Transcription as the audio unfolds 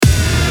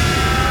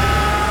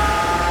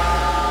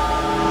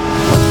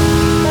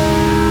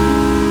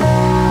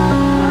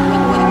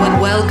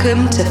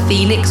Welcome to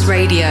Phoenix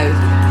Radio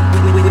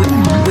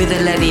with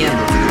ILLENIUM.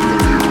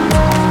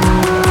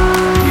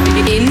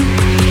 In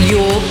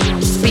your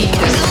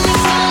speakers.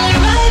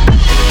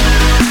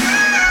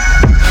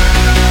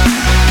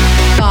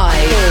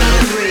 5,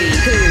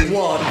 3, 2,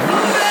 1.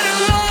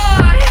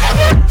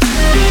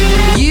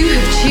 You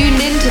have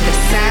tuned into the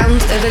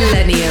sounds of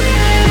ILLENIUM.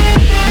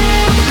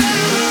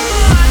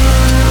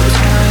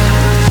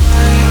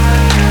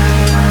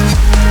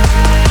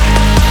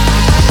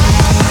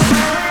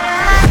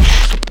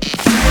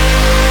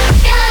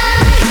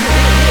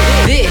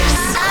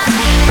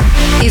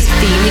 Is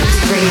Phoenix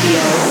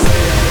Radio.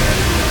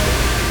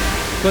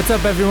 What's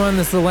up, everyone?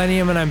 This is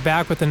ILLENIUM, and I'm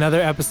back with another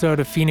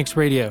episode of Phoenix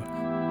Radio.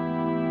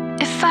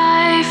 If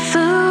I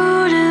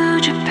flew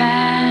to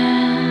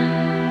Japan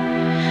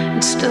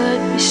and stood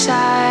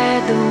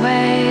beside the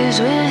waves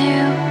with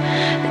you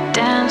that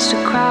danced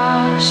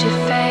across your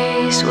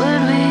face,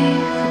 would we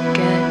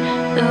forget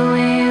that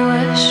we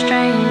were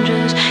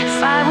strangers?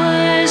 If I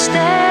was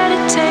there to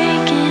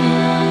take it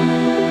in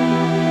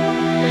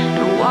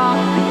and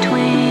walk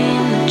between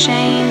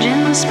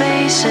changing the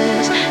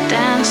spaces,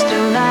 dance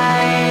through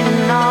light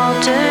and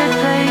altered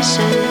places,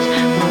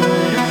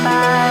 would have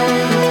I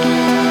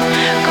again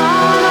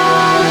gone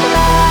on the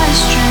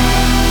last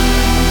train,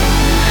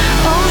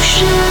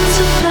 oceans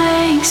of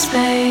blank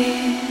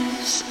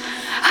space,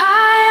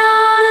 high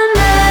on an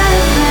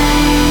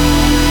airplane,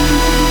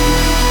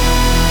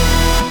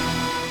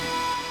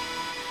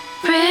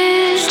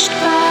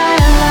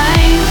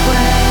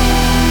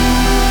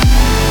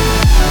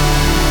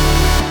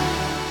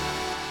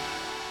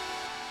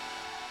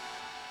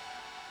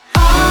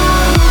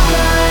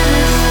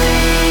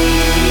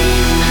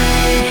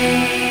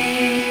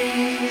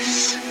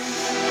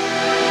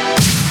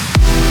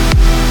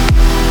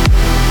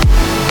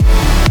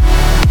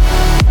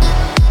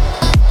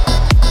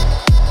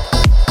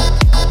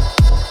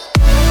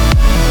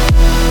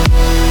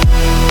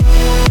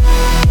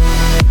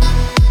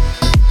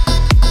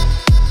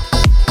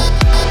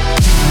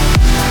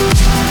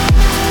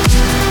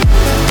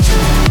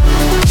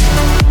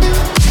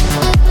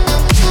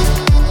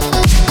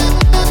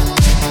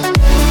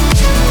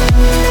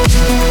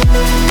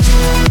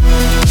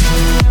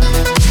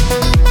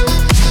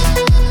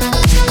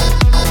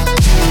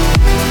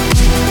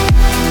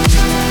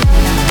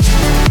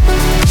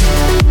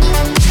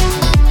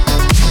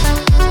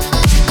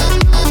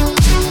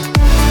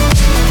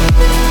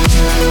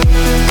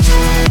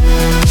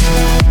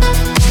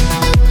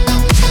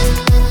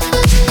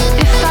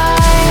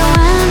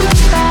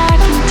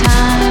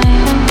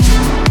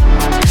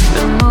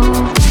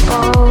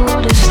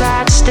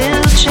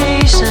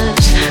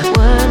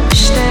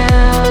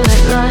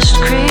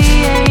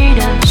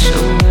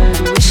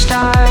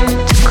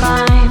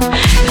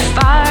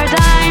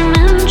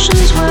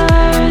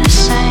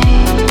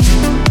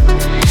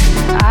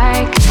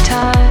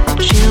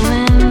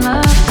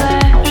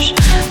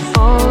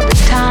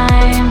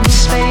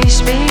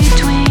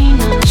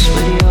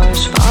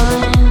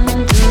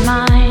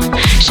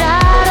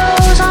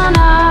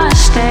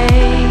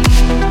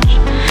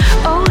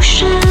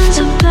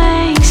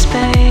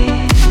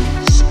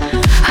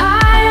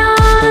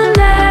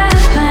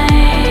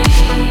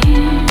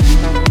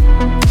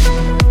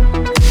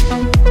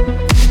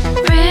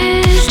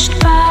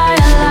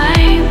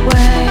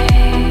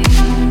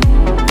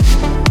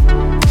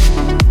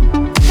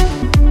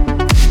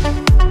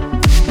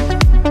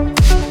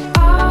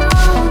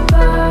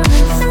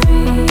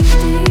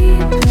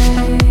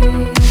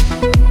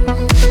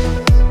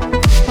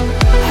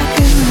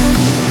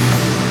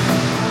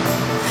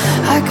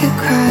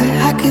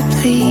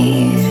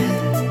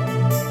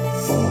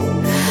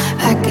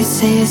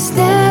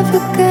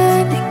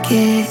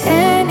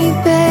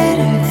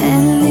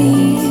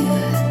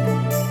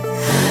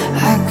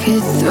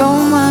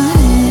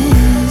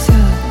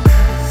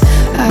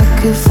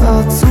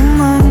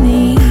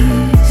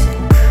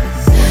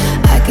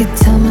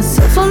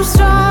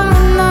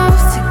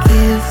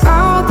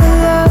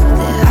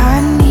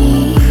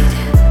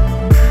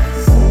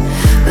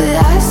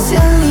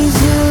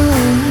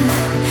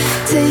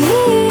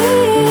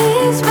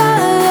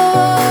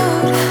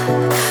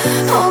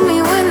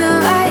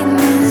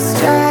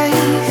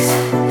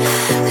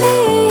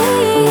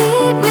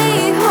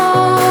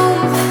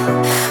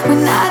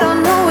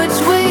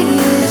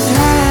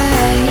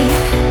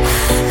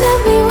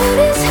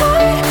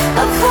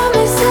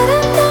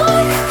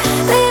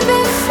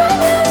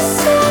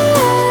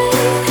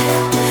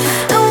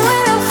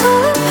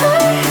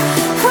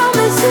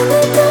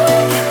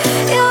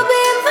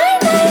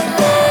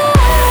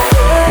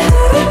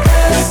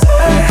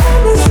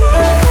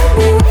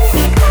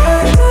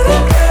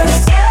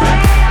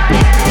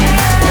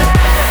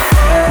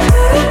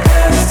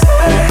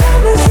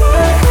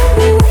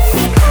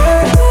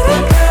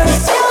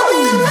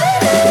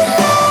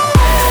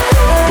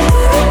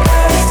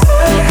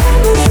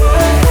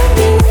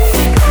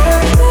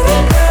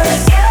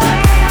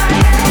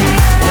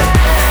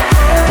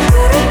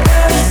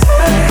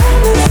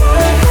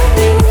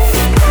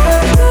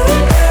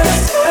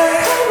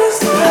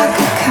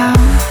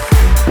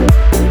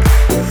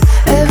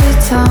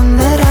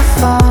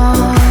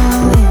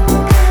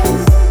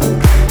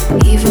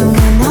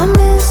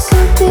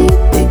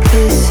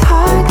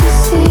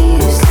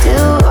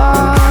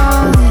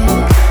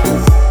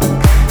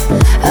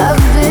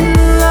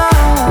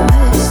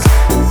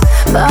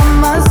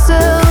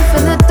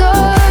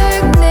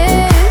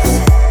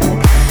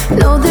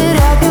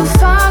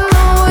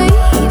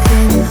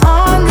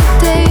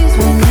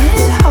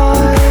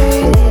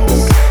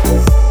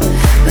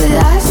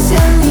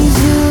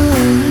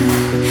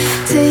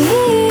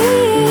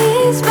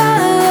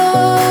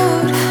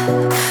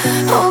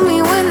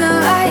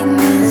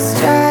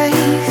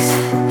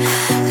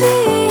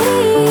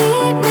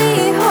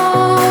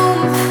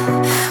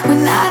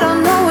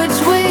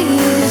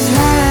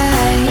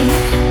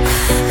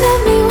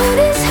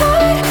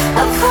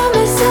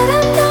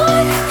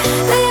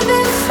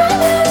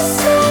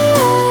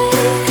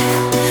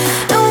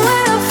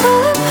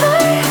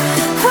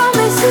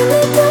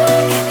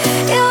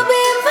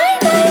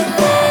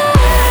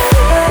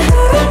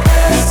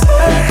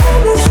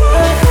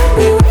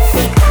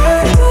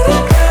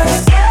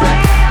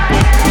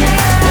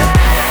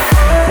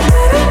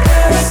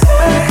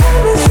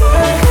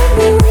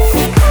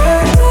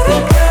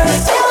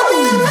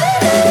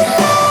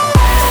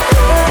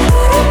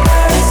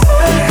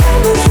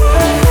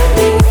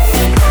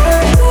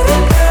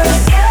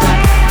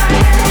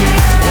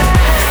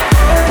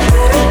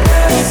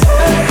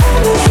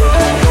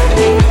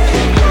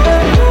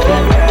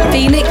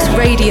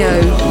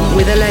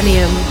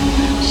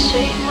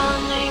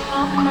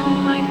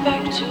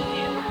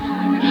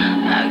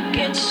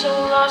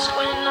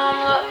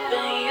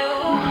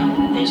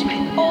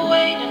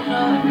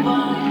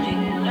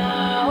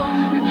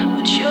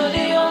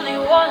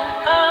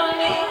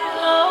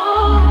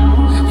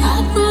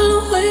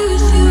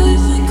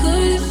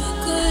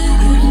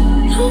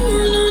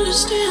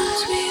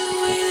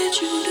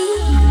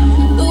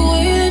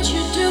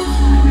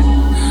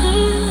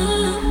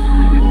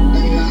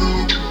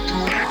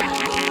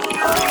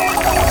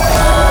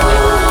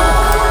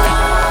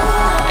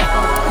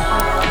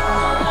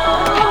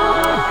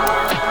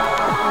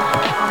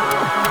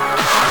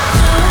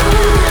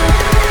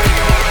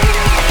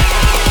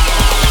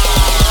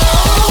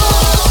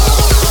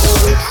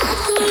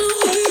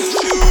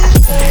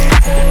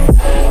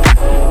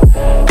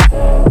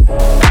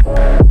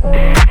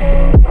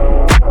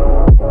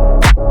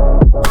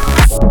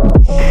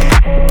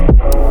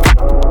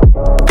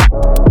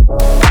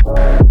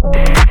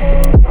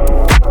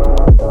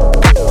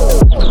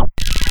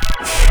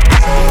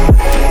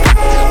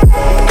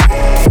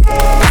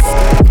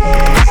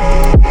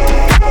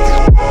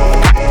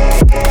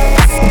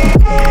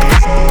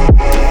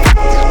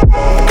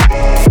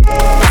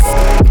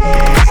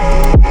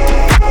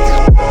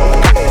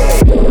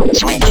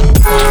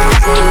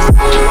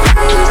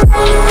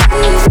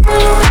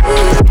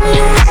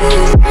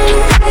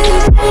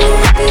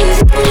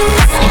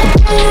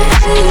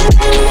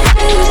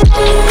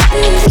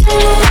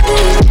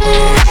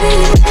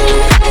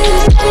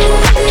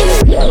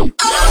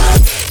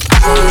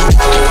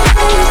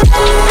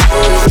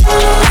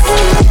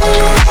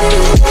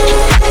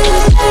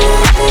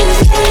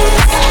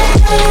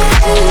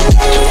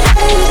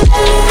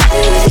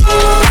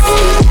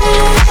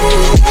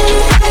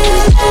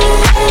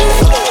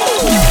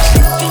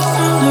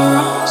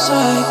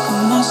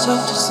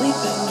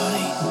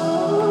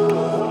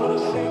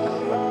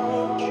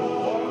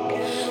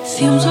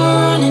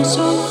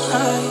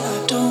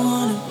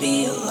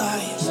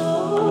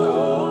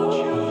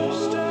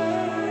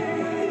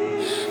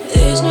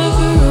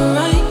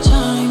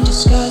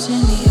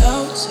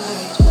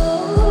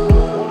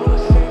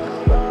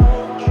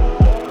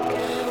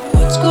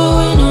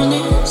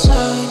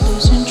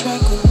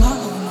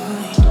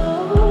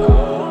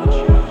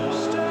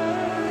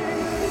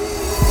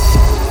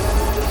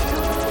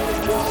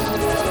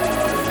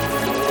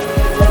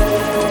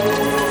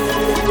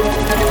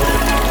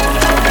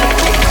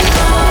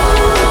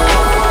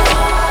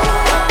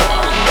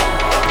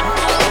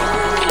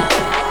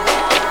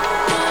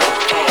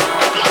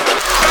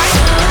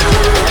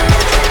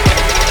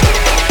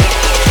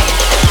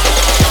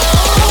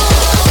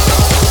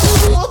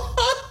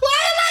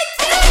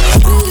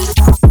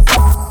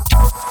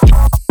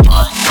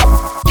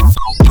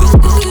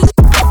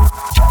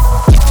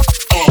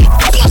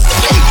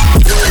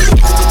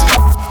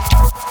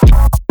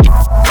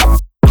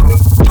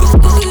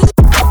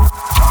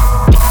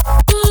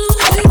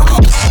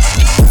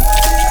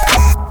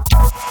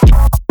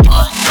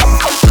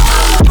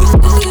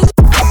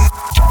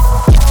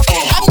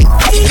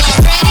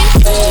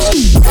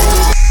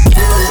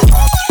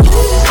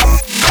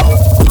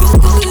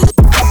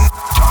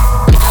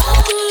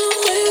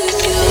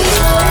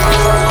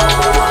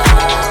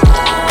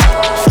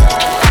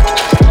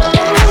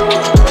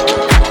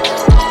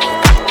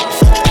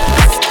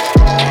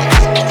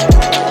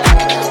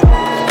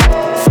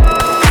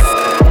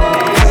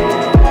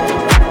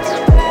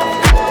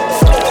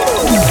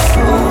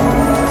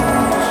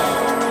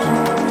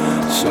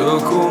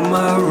 circle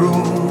my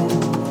room,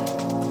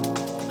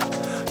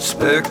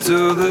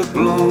 spectre that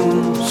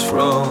blooms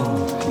from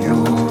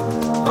your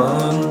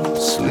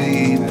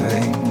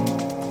unsleeping.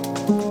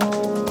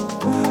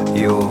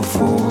 Your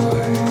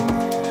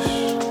voice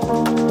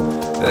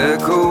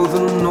echo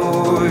the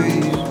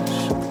noise,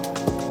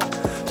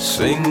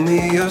 sing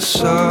me a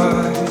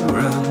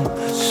siren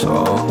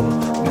song,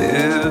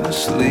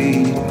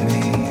 mislead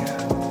me.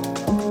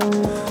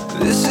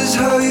 This is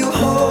how you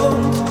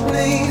haunt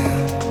me.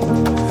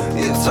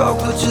 You talk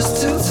but just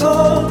to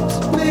taunt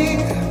me.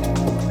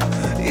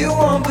 You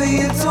want but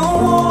you don't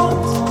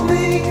want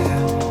me.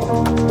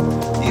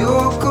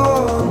 You're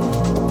gone.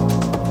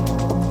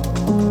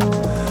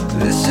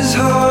 This is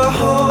how I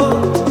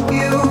haunt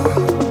you.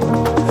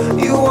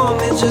 You want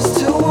me just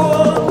to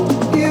want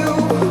you.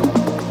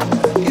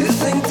 You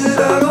think that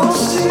I don't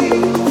see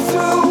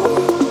through.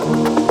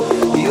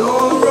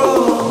 You're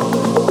wrong.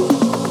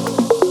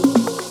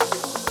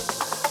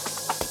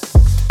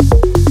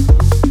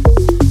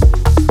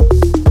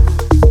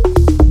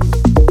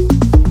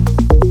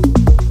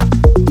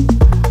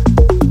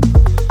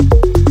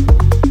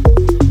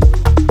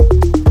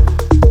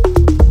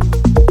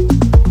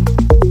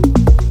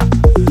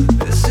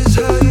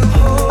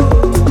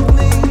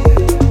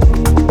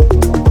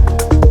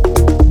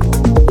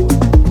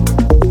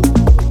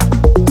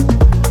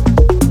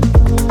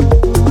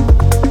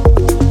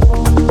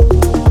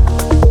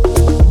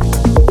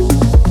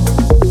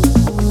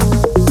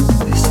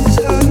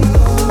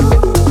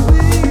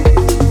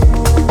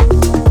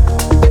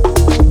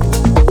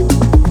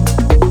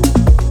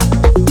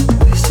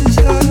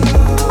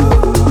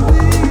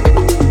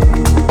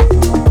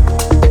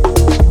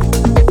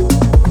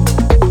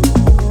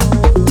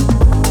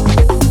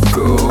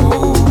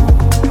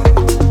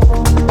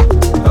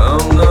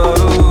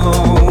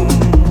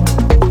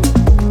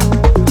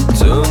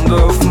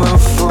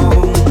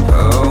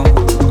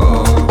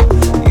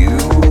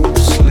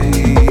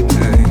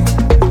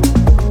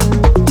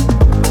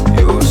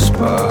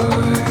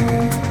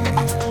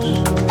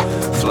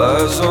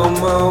 Flies on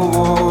my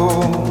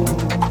wall,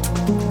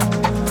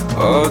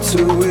 hard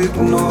to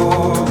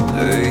ignore.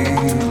 They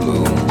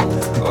loom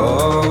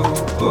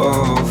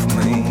above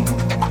me.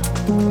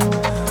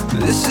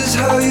 This is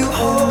how you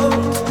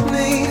haunt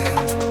me.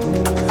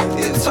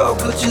 You talk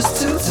but just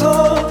to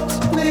taunt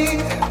me.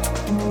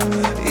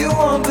 You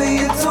want but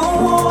you don't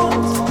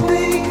want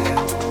me.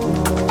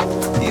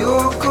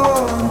 You're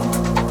gone.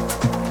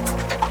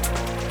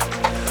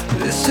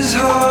 This is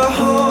how I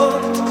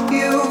haunt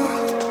you.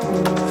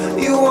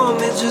 You want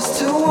me just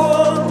to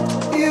want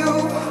you.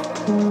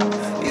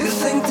 You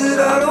think that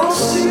I don't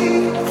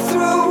see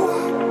through.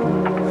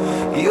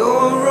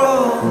 You're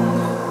wrong.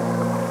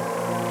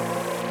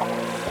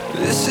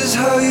 This is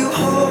how you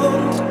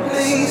haunt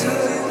me.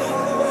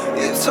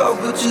 You talk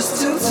but just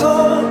to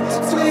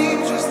taunt me.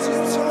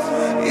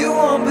 You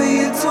want but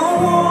you don't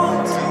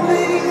want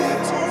me.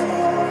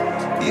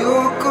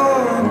 You're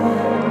gone.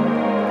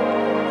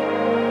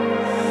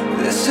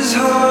 This is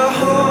how I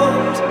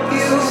haunt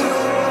you.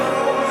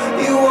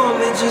 You want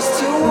me just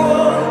to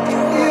want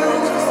you.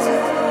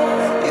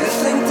 You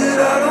think that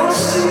I don't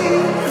see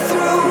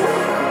through.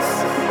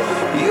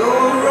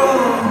 You're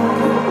wrong.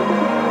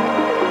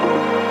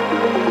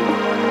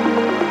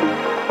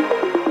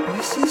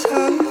 This is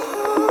how you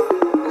haunt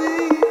me.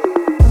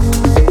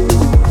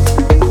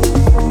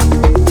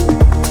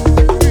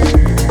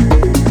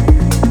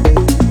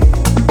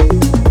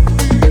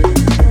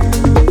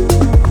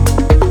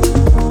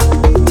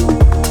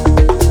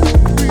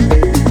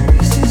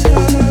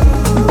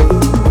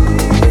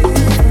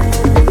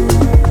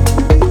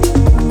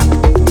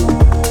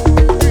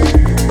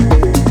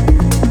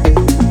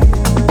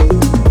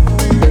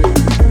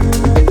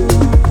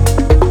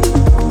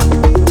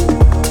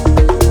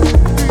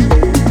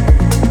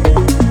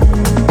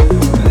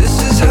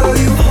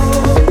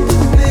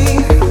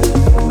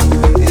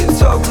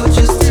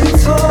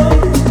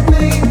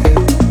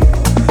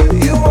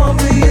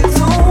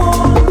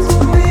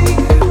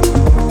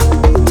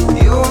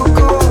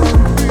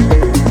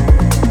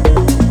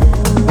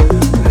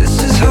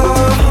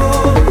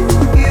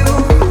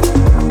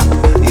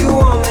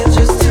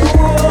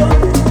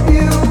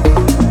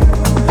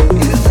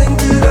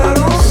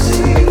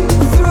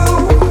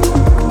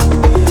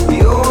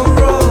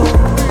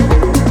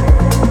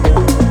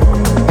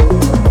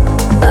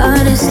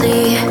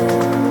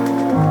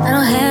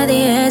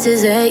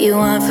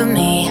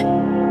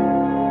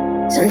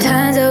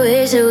 Sometimes I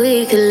wish that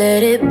we could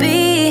let it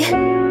be,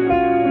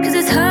 'cause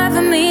it's hard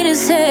for me to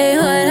say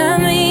what I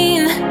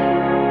mean.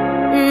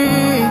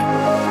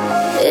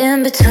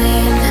 In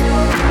between,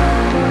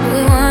 we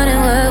want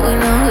and what we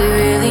know we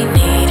really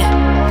need.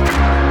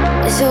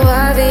 It's so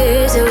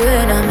obvious that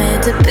we're not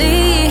meant to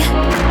be,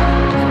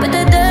 but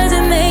that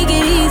doesn't make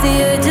it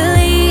easier to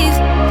leave.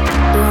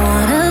 Don't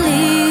wanna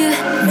leave.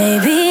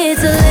 Maybe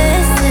it's a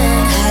lesson,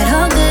 had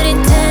all good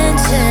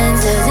intentions,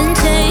 doesn't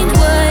change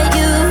what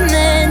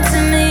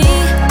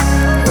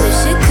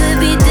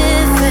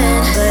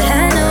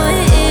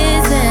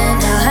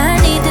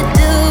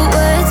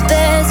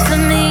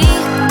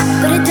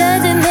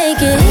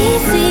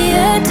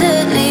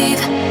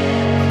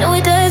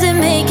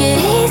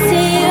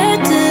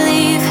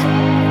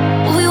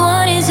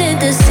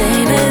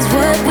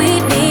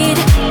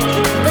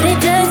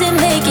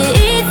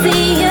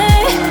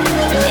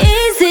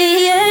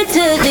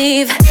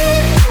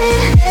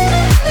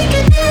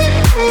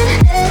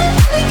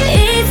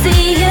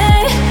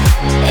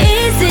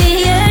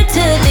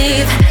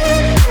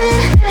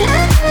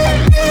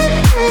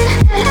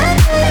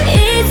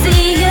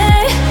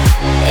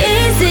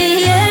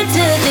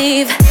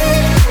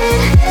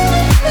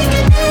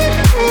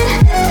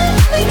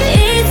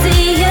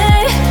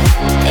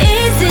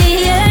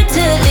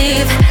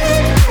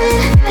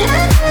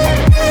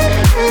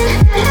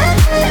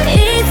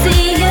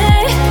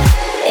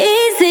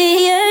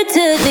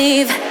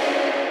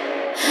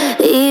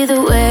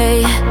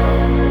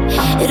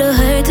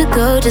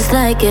just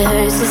like it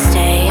hurts to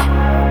stay.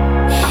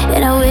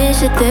 And I wish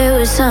that there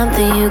was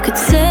something you could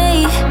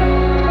say,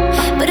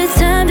 but it's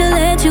time to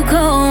let you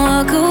go and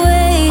walk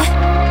away.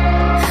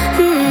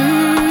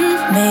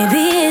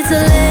 Maybe it's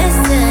a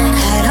lesson.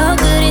 Had all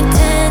good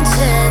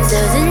intentions,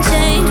 doesn't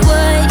change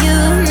what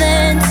you've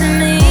meant to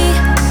me.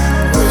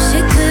 Wish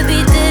it could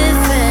be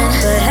different,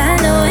 but I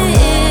know it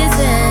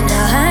isn't.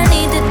 Now I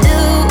need to do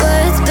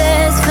what's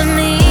best for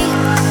me,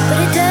 but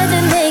it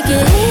doesn't make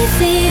it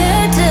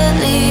easier to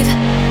leave.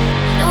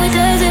 No, it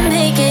doesn't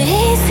make it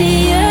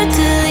easier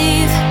to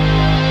leave.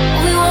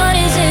 What we want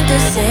isn't the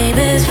same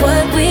as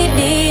what we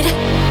need,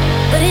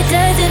 but it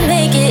doesn't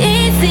make it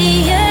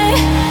easier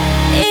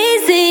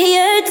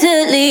to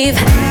leave.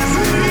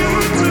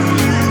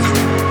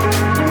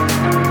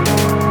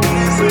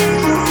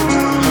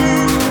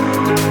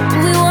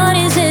 What we want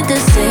isn't the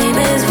same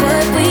as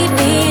what we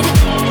need,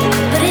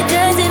 but it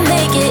doesn't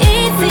make it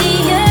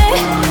easier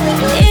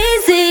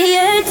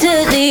to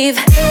leave.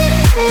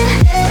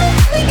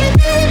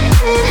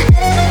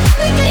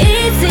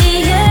 Easier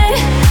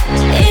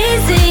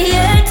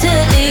to leave. Easier to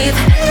leave.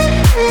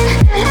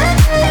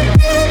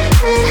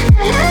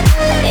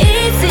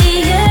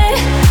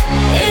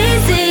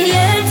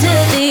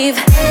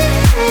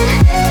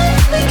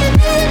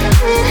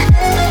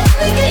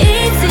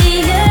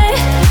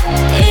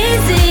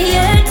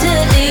 Easier to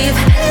leave.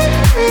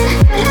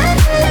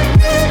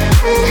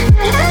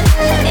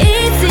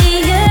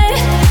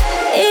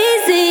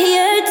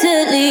 Easier to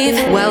leave.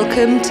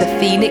 Welcome to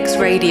Phoenix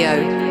Radio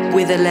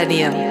with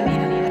ILLENIUM.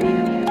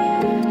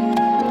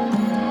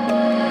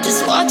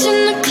 Just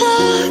watching the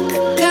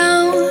clock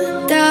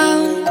count down.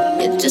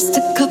 Yeah, just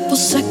a couple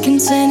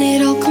seconds and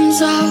it all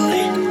comes out.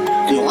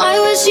 And why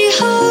would she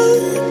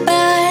hold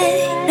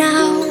back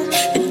now?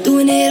 Been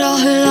doing it all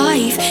her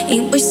life,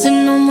 ain't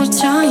wasting no more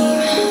time.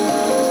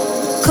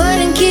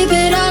 Couldn't keep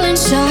it all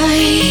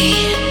inside,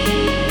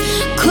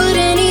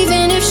 couldn't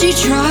even if she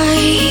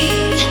tried.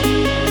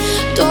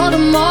 Told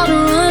them all to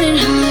run and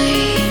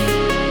hide,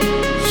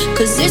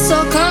 'cause it's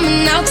all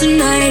coming out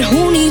tonight.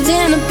 Who needs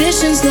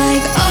inhibitions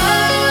like,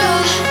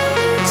 oh,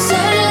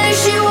 said like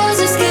she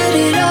wasn't scared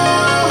at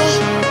all.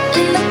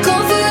 In the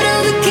comfort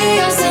of the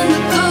chaos and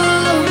the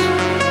calm,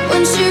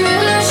 when she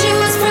realized she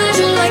was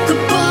fragile like a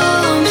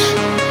bomb,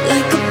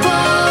 like a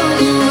bomb.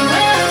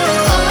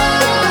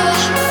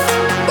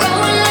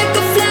 Growing like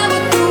a flower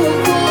through a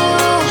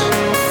wall,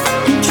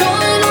 and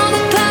drawing all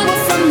the power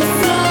from the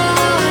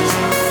flaws.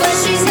 But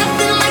she's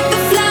nothing like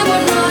the flower,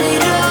 not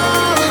at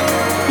all,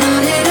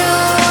 not at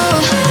all.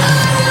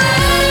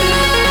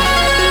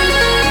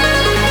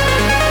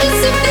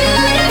 It's a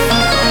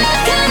beautiful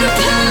kind of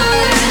power.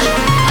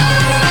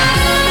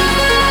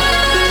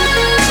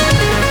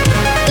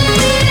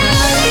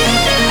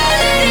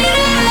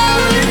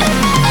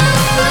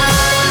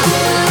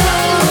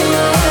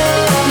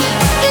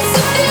 It's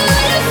a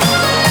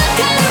beautiful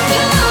kind of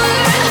power.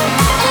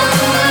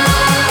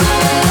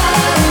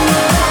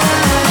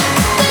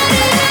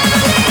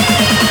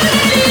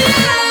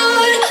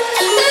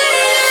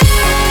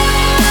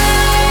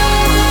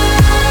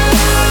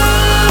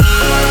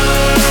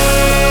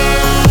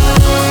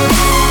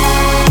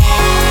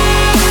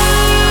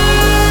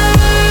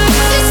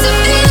 It's a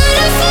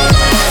beautiful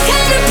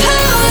kind of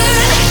power.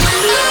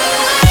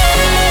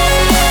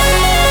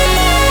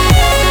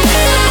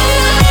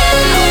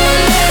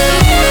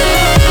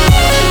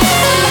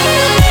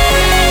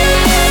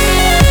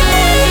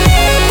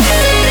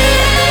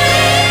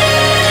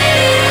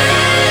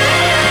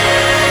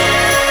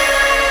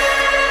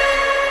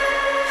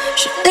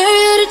 She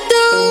there to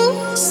do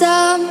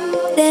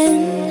something,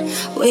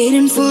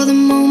 waiting for the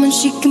moment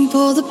she can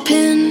pull the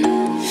pin.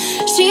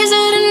 She's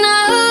had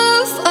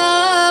enough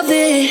of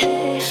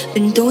it,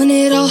 been doing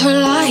it all her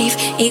life,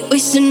 ain't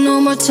wasting no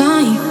more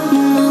time.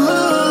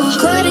 No.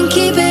 Couldn't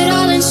keep it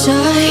all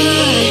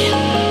inside,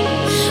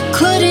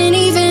 couldn't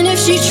even if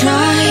she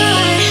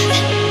tried.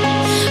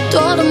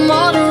 Told them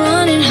all to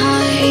run and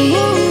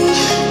hide,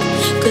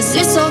 'cause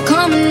it's all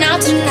coming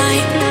out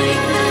tonight.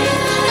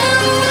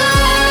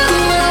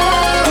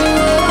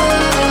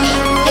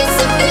 It's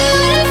a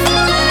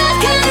beautiful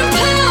kind of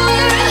power.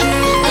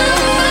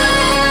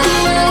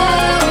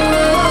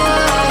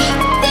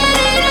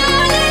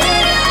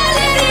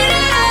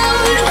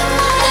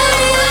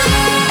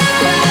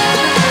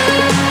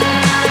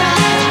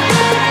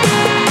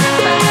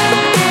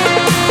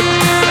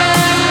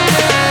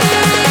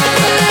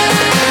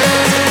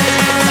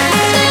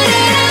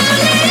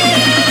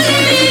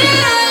 Let it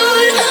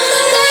out, let it out,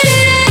 let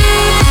it out.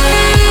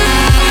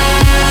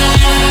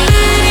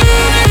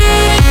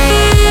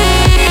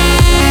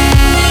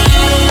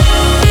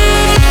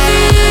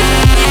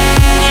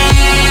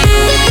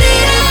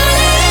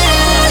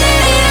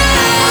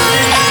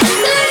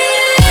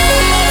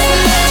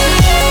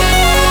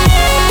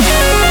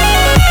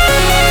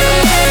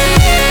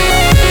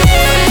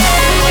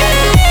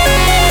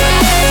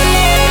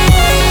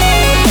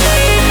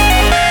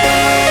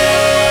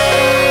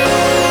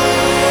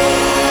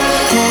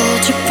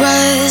 Hold your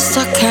breath,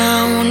 start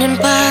counting counting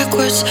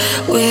backwards.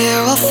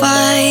 We're all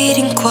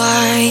fighting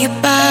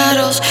quiet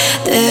battles.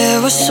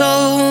 There was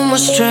so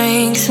much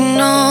strength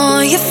and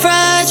all you're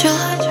fragile.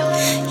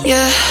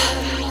 Yeah.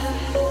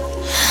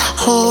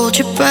 Hold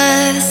your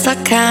breath,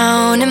 start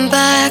counting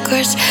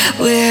backwards.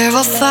 We're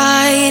all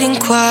fighting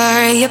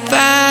quiet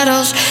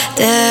battles.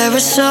 There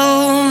is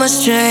so much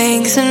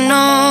strength and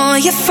all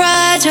you're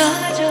fragile.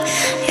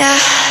 Yeah.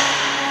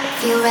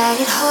 Feel right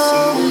at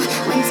home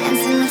when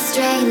dancing with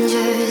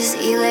strangers.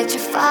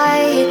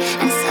 Electrified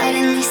and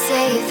suddenly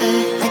safer.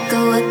 Let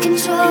go of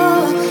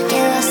control,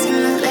 get lost in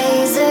the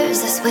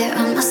lasers. I swear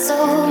on my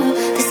soul,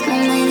 this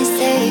moment is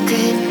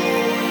sacred.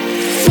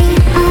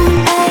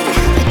 Neon light,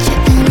 we're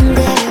dripping in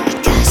glitter. We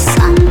got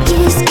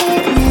sun-kissed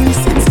skin and a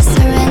sense of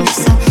surrender.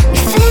 So we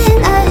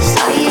feeling us,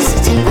 are you? So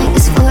tonight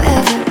is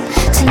forever.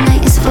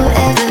 Tonight is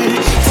forever.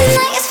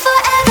 Tonight is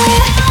forever.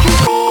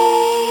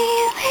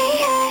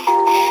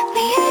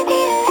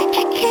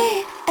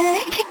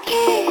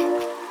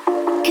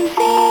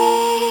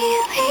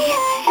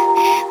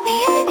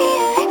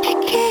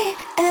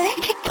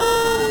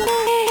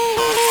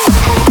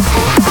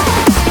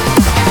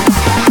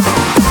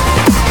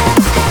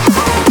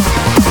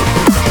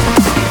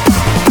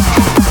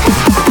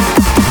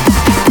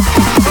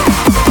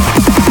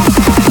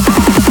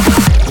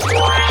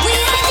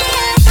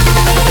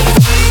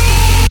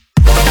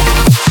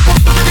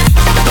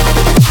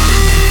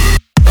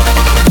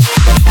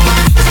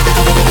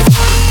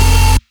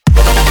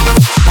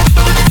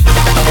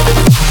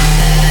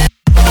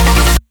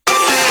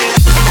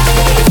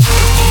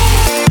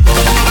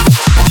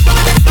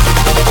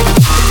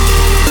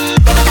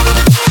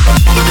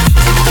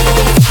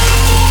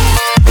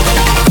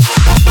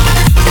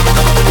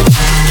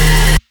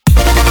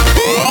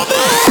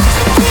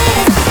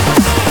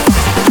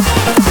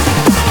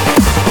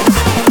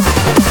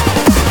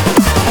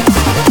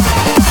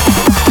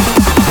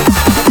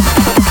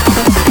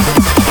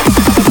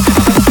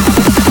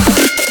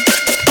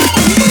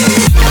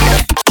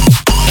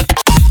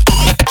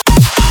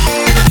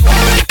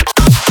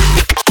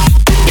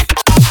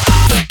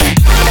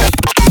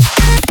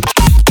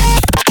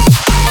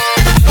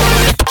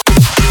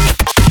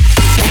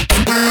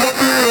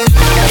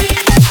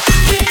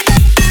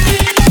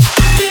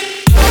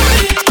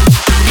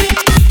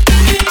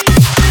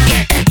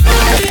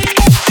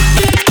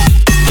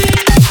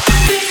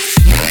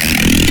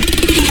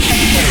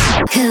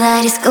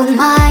 Kaleidoscope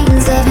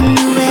minds of a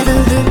new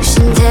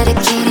evolution,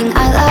 dedicating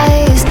our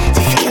lives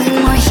to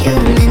feeling more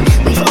human.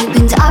 We've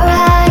opened our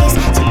eyes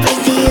to break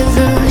the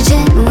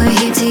illusion. We're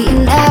here to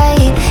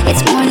unite,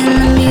 it's more than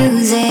the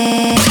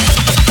music.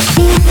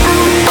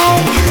 Neon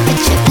light, we're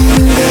dripping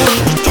in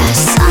glitter. We got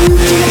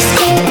sun-kissed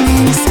skin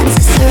and a sense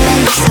of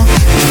surrender. So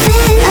we're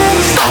feeling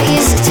us, are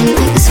you? So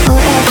tonight is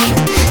forever.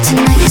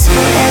 Tonight is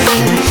forever.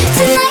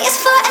 Tonight is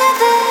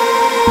forever.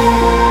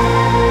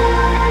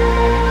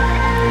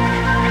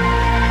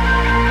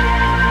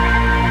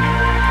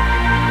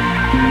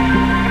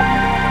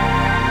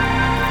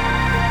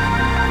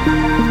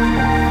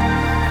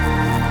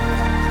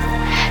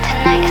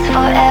 Tonight is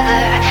forever.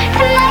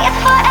 Tonight is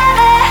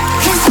forever.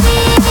 'Cause we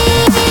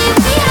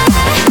are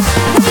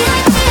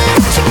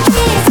electric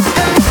kids,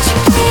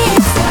 electric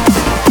kids.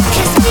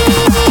 'Cause we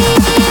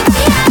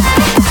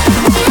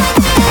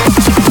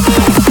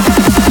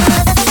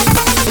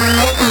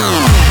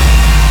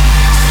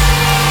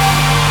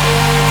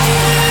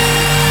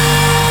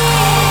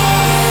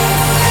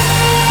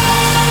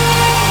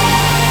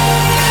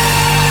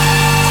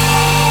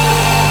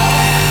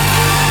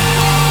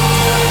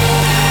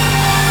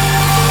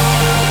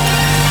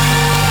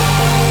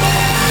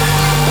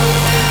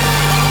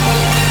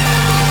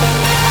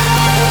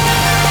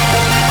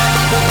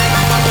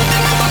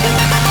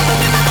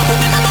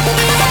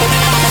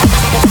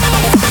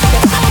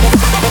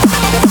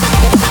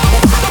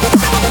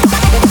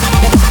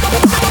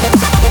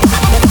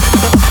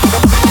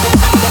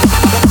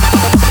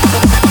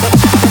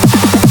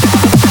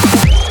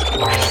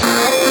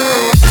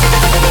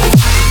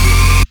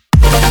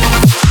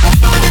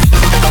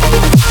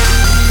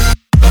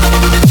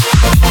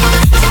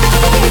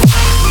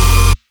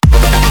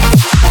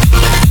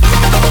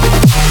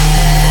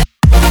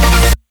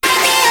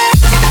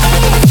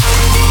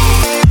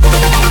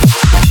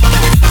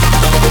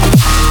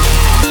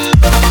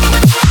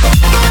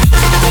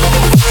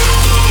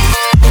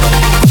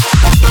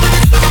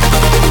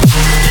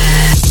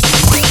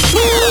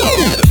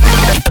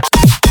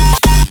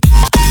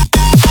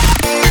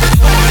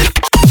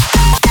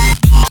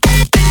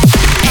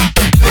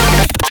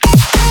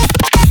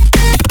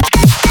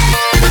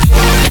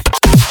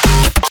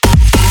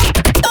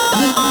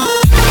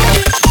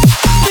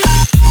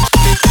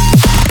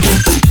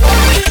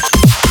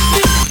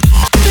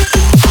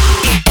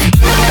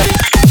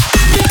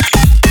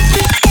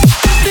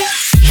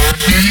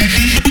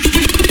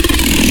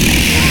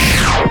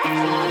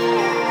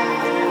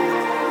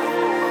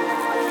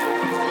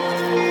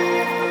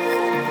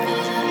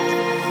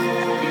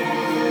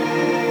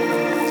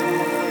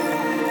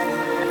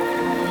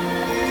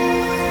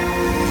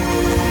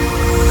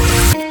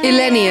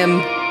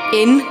ILLENIUM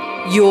in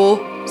your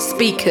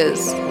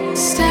speakers.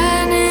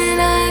 Standing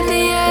at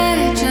the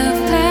edge of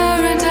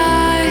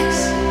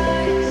paradise,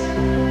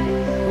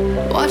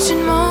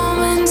 watching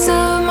moments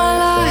of my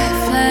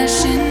life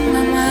flash in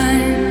my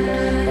mind.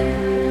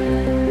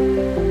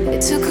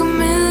 It took a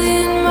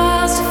million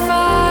miles to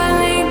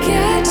finally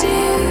get to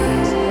you.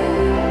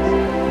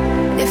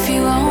 If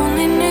you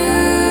only knew,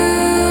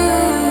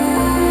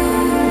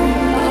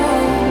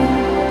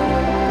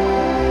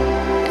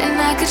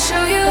 and I could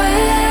show you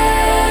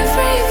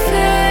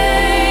everything's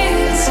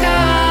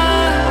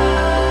got,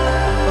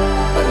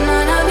 but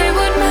none of it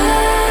would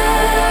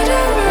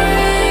matter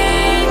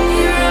in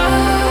your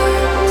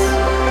arms.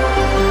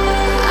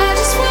 I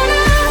just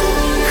wanna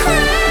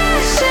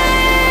crash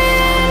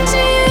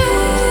into you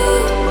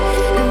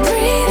and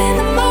breathe in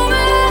the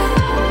moment.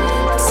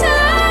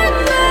 Time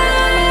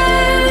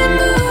barely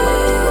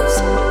moves,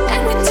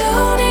 and we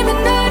don't even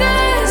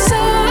notice.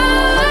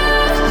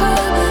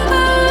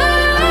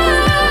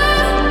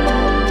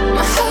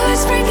 My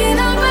heart's breaking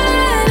open.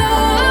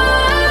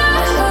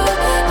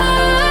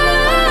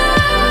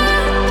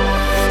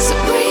 So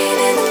breathe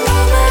in the moment.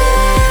 So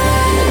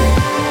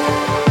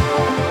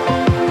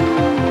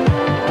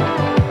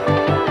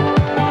breathe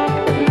in the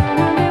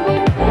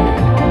moment.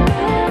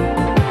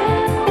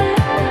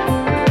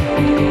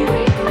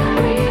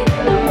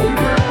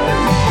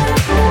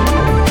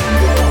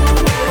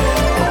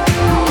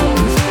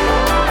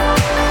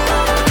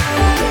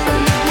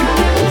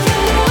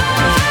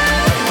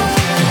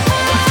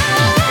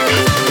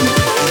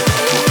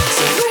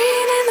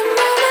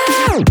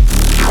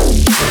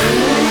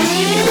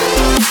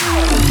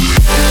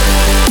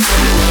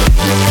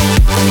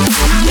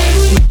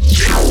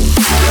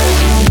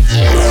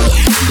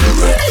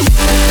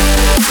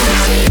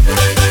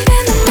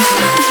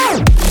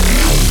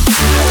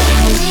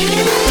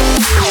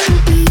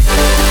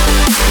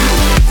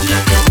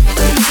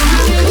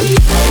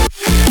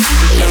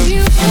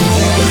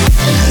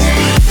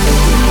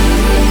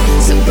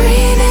 So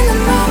breathe in the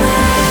moment.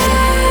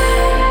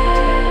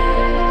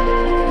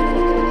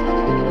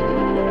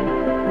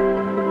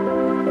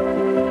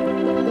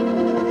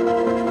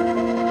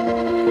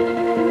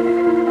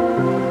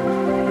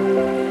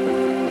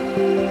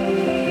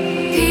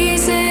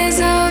 Pieces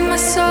of my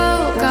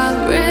soul got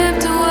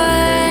ripped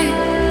away,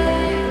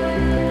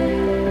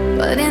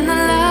 but in the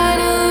light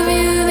of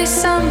you they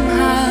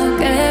somehow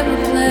get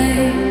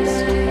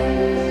replaced.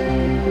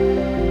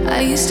 I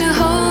used to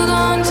hold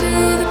on to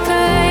the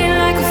pain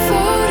like a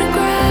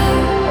photograph.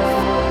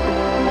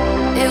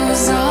 It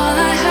was all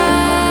I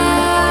had,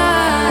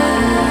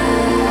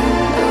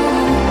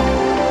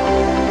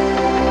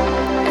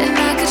 and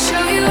I could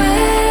show you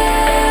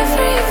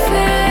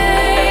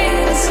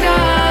everything's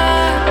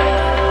got,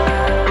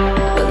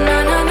 but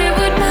none of it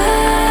would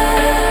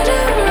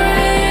matter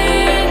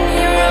in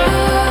your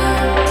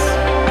arms.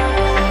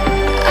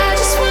 I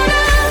just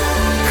wanna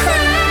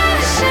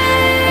crash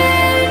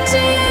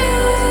into you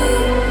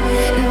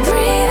and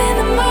breathe in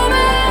the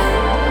moment.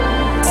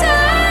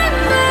 Time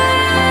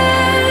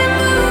barely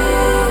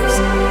moves,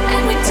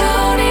 and we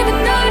don't even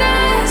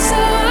notice.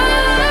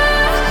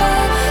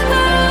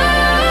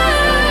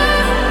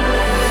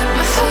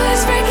 My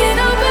heart's breaking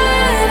open.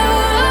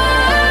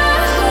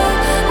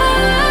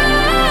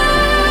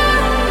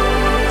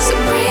 So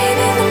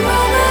breathe in the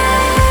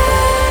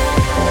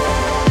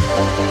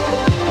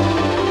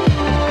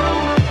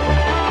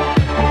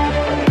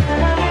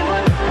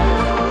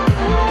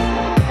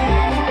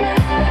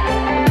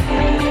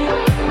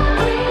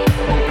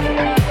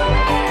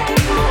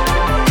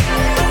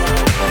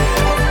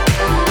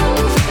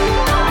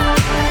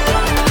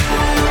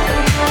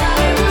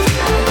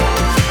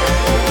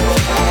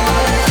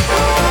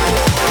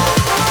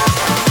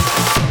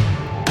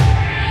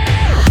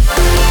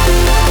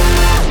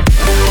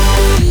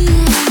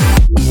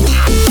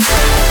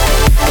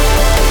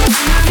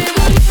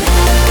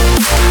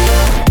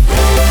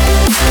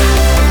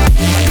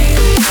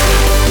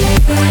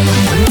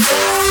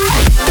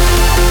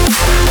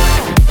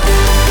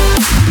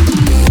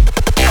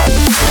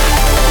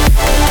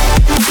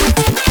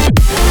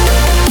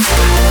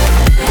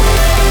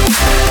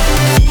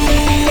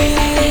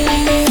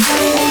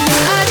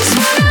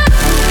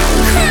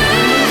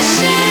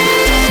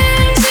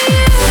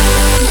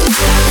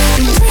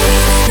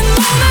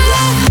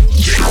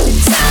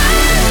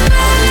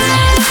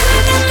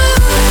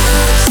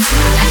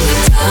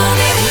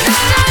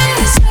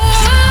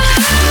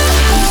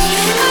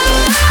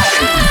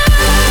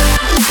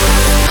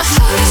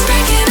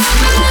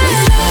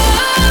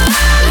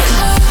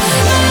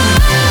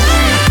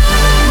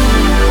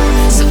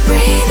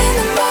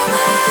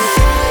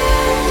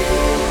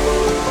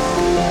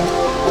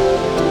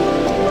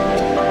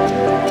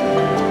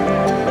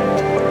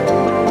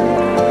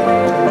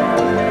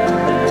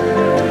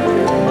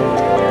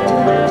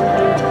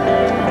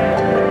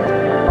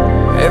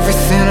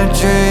Everything I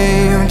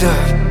dreamed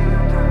of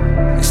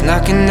is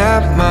knocking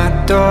at my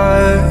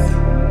door.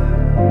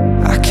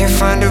 I can't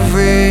find a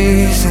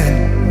reason,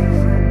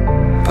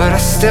 but I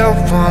still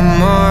want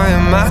more.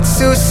 Am I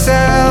too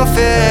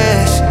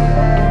selfish?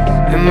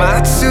 Am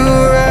I too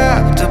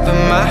wrapped up up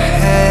in my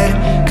head,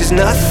 'cause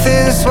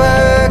nothing's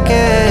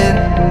working.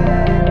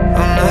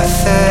 Oh,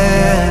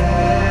 nothing.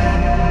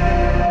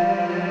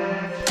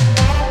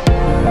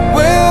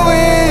 Will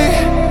we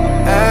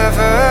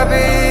ever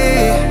be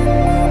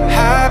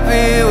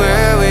happy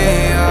where we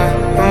are?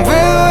 And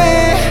will we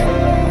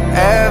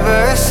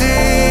ever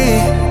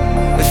see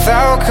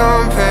without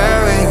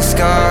comparing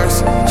scars?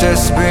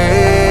 Just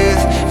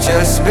breathe,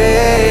 just breathe.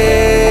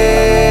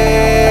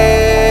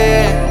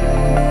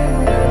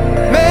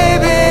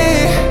 Maybe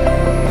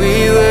we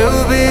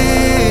will be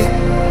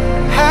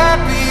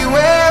happy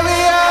where we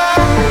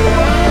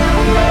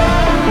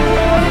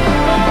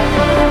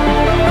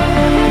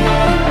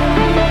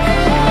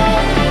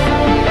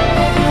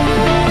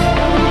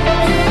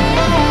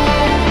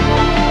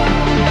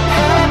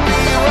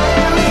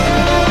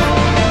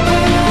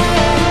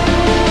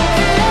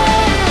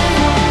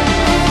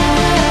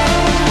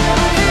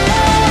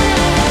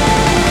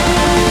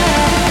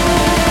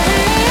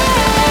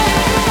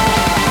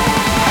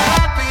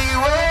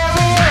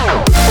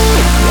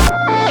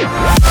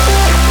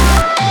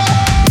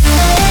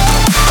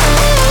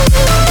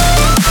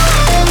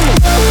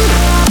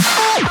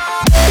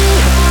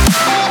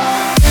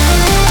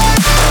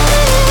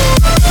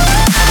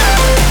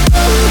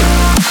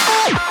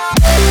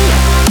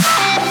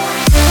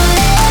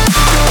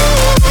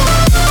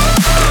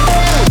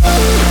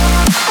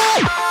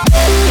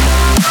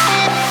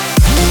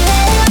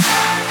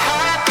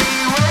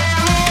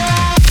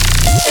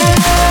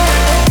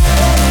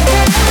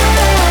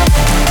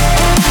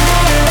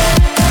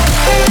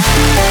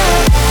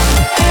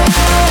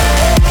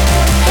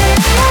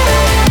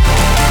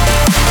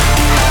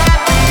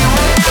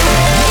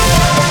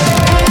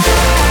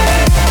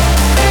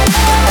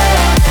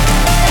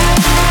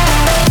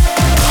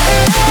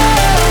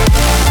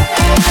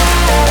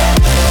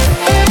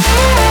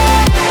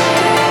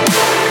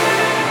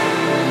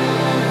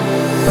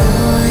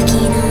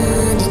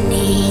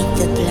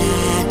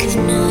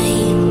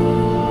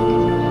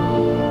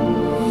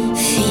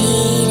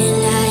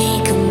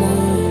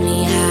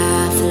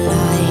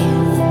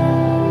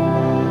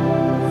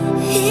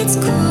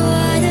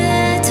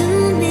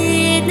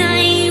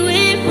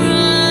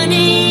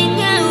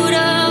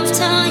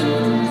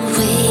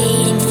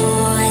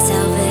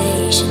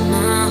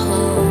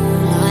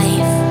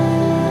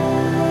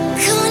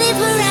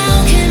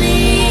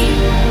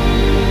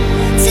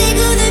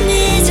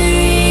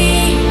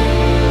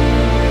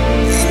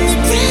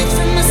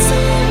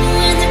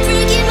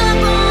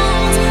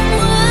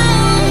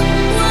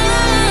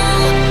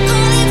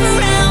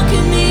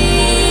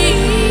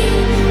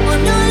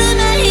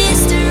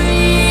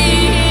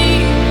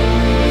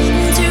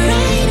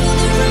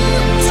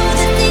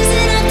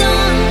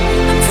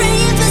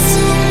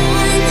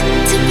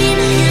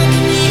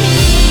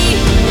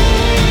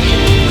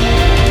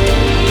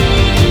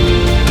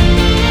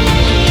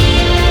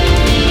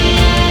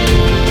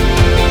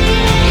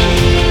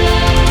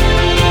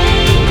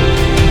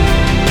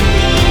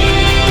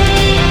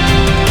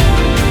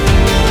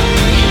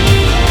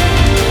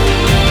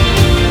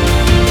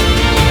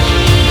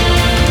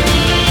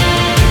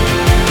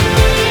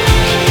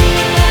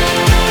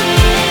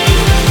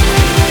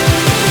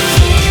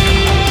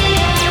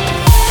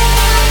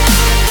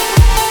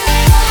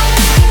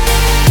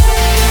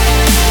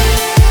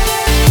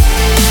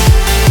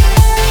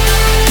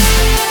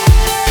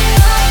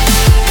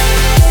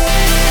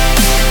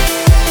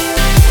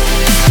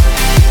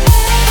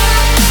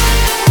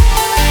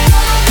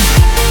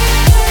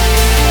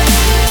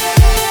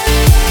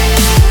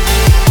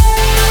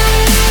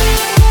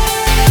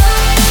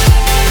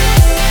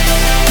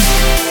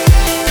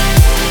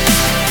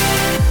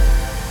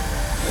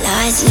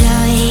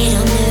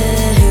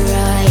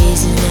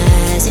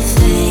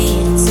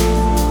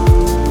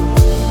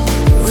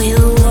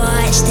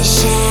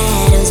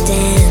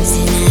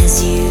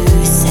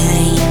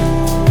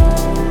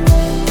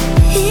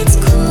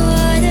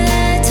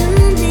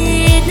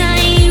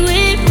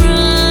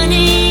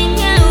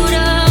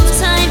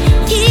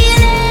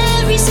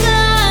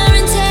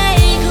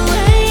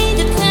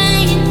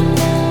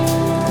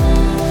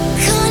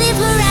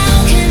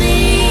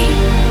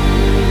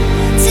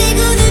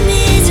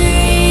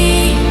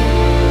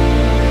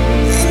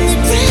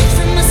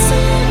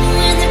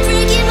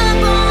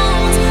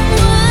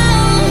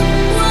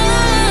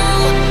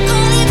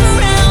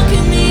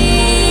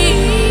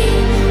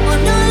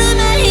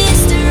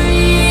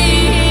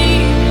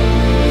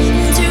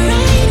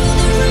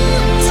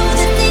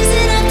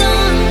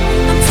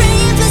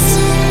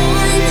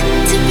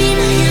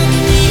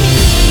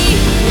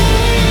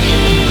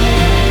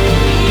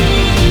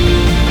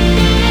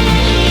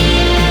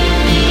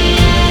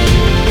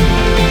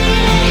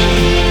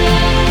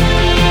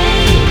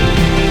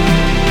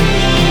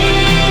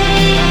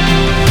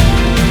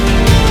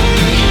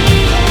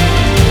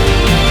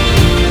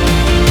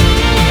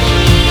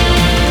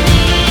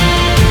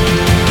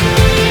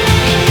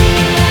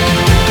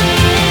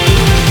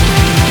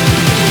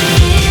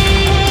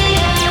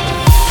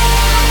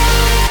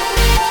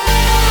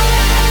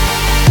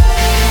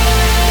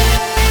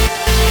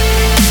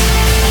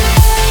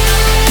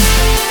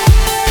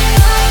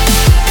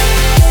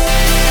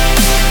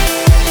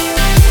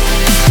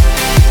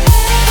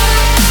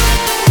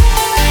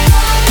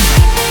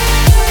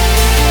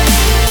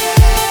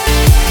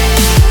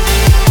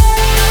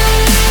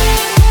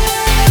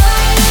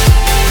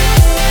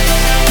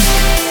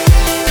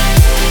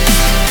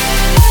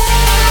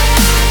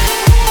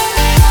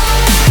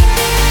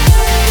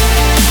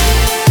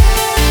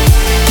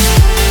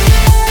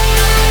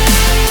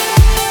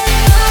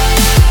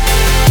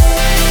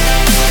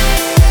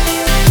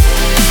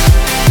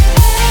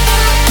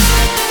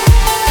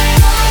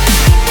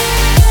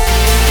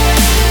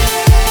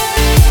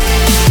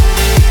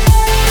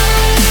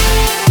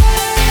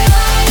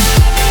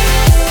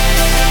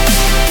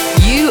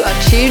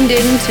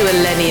to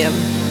ILLENIUM.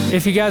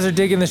 If you guys are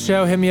digging the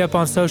show, hit me up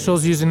on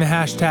socials using the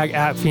hashtag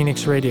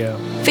 @PhoenixRadio.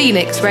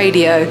 Phoenix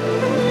Radio.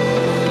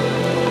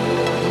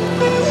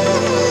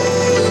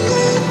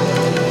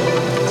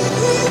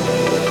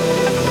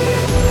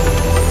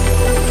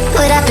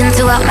 What happened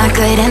to all my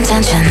good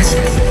intentions?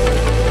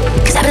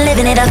 Cause I've been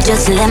living it up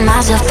just to let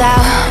myself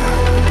down.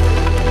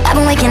 I've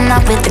been waking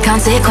up with the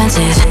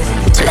consequences.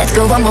 So let's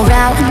go one more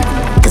round,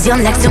 cause you're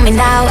next to me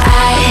now.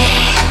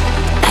 I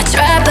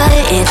try but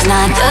it's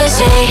not the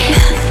same.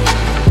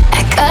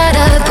 I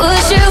gotta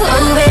push you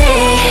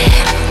away.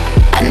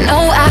 I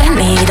know I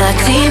need a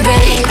clean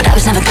break, but I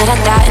was never good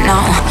at that,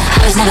 no. I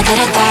was never good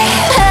at that.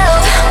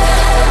 Help,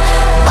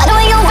 why do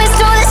I always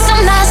do this to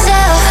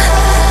myself?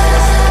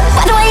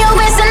 Why do I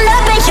always end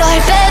up in your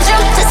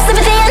bedroom, just sleep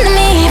at the end of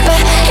me?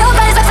 But your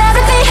body's my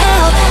therapy,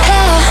 hell,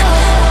 hell.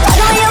 Why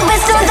do I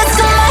always do this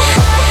to myself?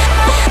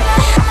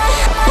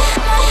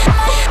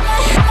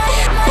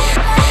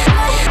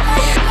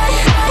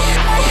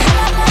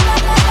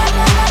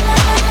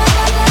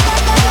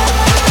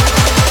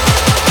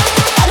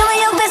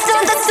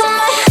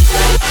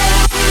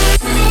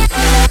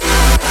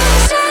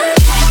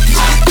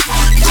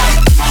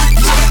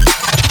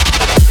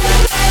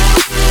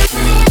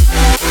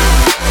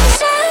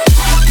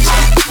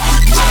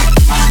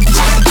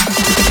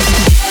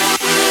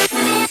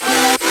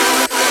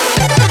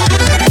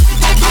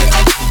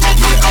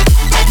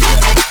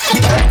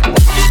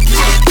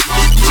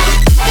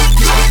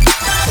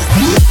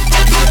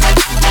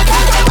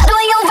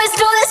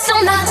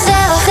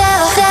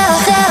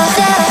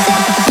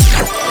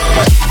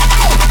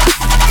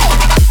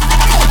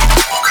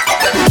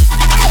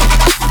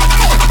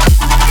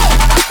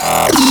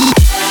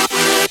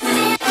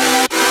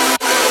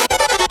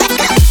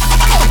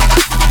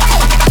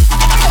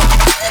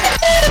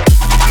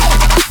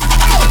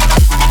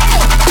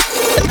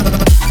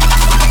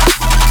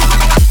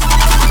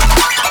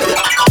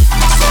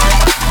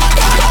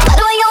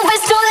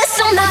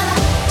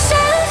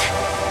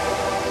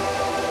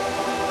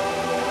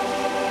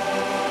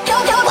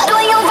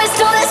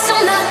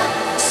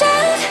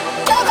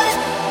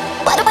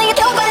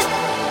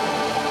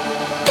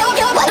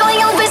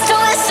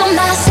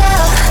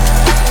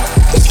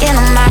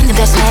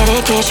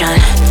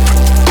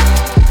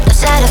 No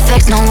side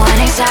effects, no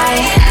warning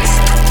signs.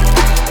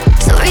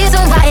 So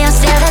reason why I'm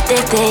still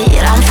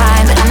addicted. I'm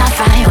fine, but I'm not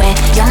fine when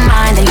you're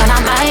mine, then you're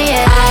not mine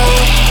yet. I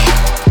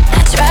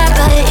try,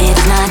 but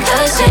it's not the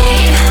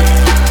same.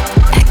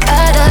 I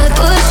gotta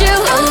push you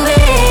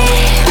away.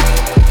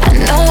 I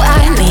know I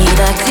need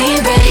a clean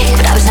break,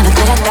 but I was never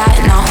good at that,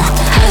 no. I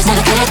was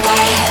never good at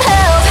that.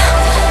 Help,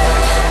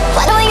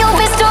 why do I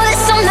always do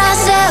this to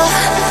myself?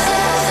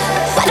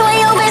 Why do I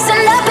always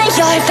end up in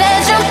your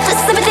bedroom, just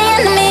sleep at the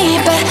end of me?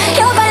 But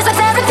your body's my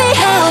therapy,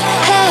 hell,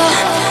 hell.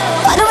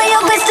 Why do I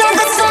always do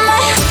this to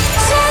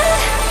myself?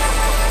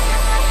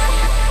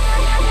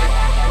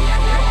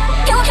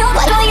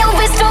 Why do I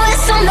always do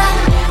this to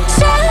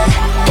myself?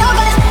 Your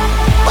body,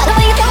 why do I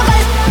always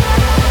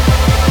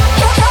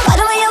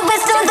do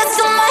this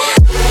to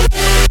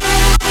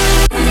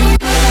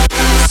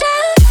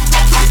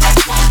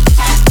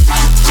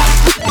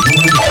myself?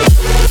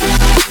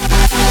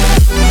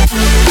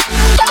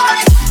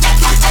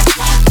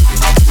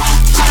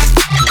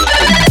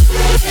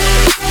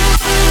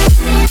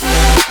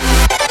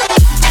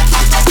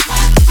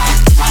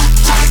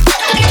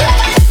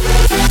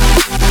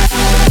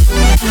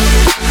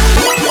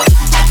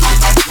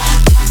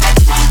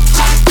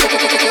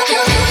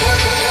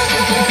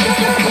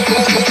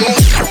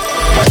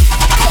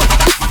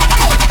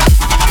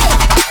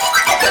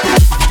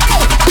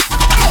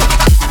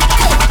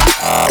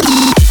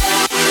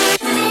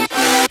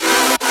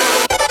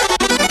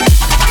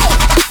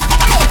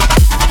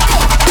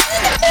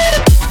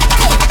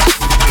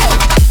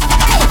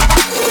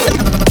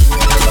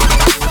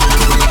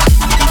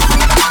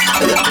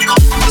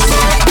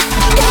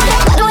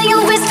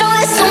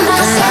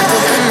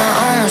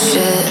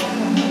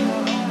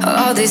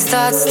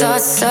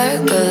 Start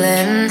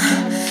circling,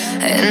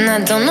 and I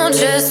don't know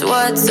just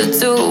what to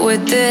do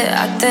with it.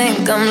 I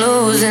think I'm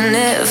losing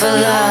it for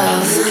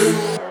love.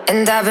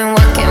 And I've been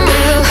working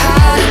real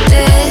hard at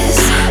this,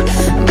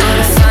 but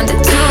I find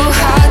it too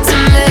hard to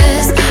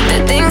miss.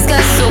 That things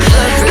got so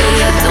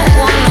blurry, I don't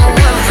wanna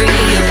worry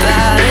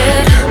about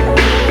it.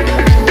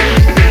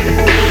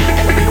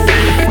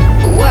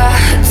 Why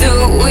do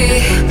we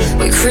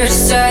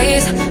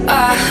criticize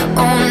our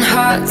own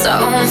hearts, our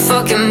own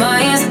fucking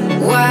minds?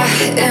 Why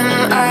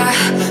am I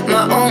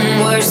my own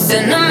worst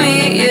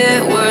enemy?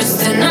 Yeah,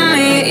 worst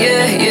enemy,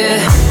 yeah, yeah.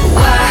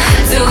 Why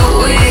do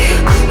we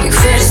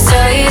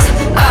criticize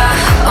our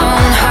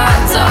own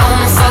hearts, our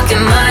own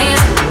fucking minds?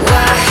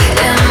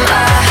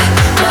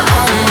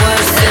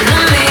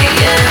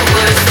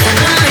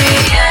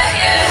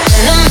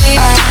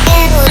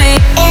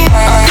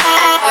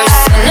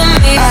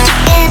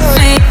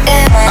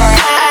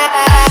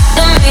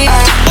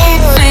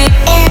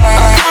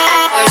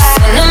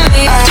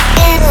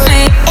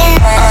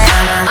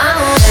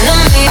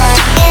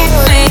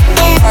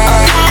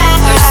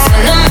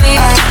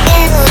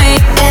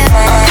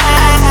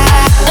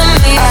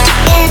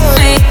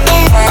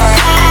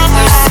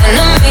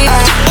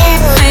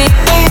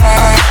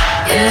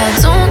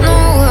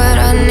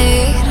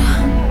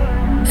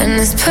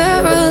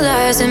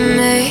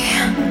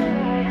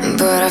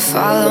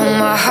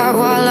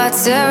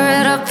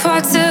 tear it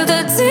apart till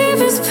the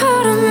deepest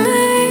part of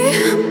me.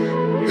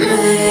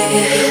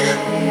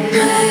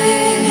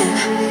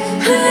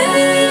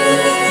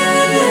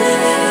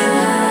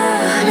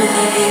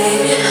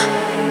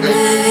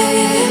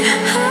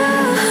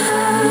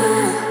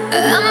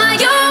 Am I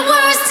your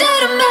worst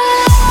enemy?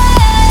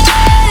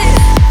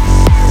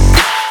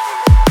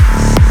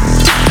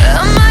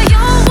 Am I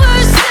your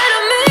worst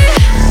enemy?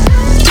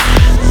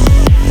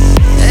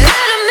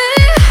 Enemy?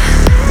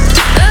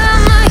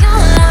 Am I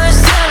your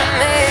worst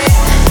enemy?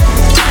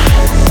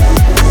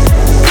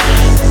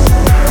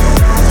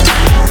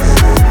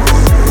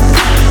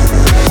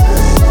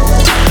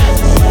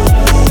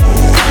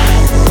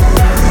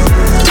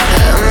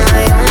 Am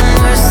I your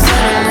worst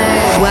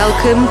enemy?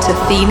 Welcome to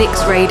Phoenix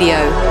Radio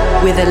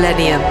with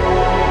ILLENIUM.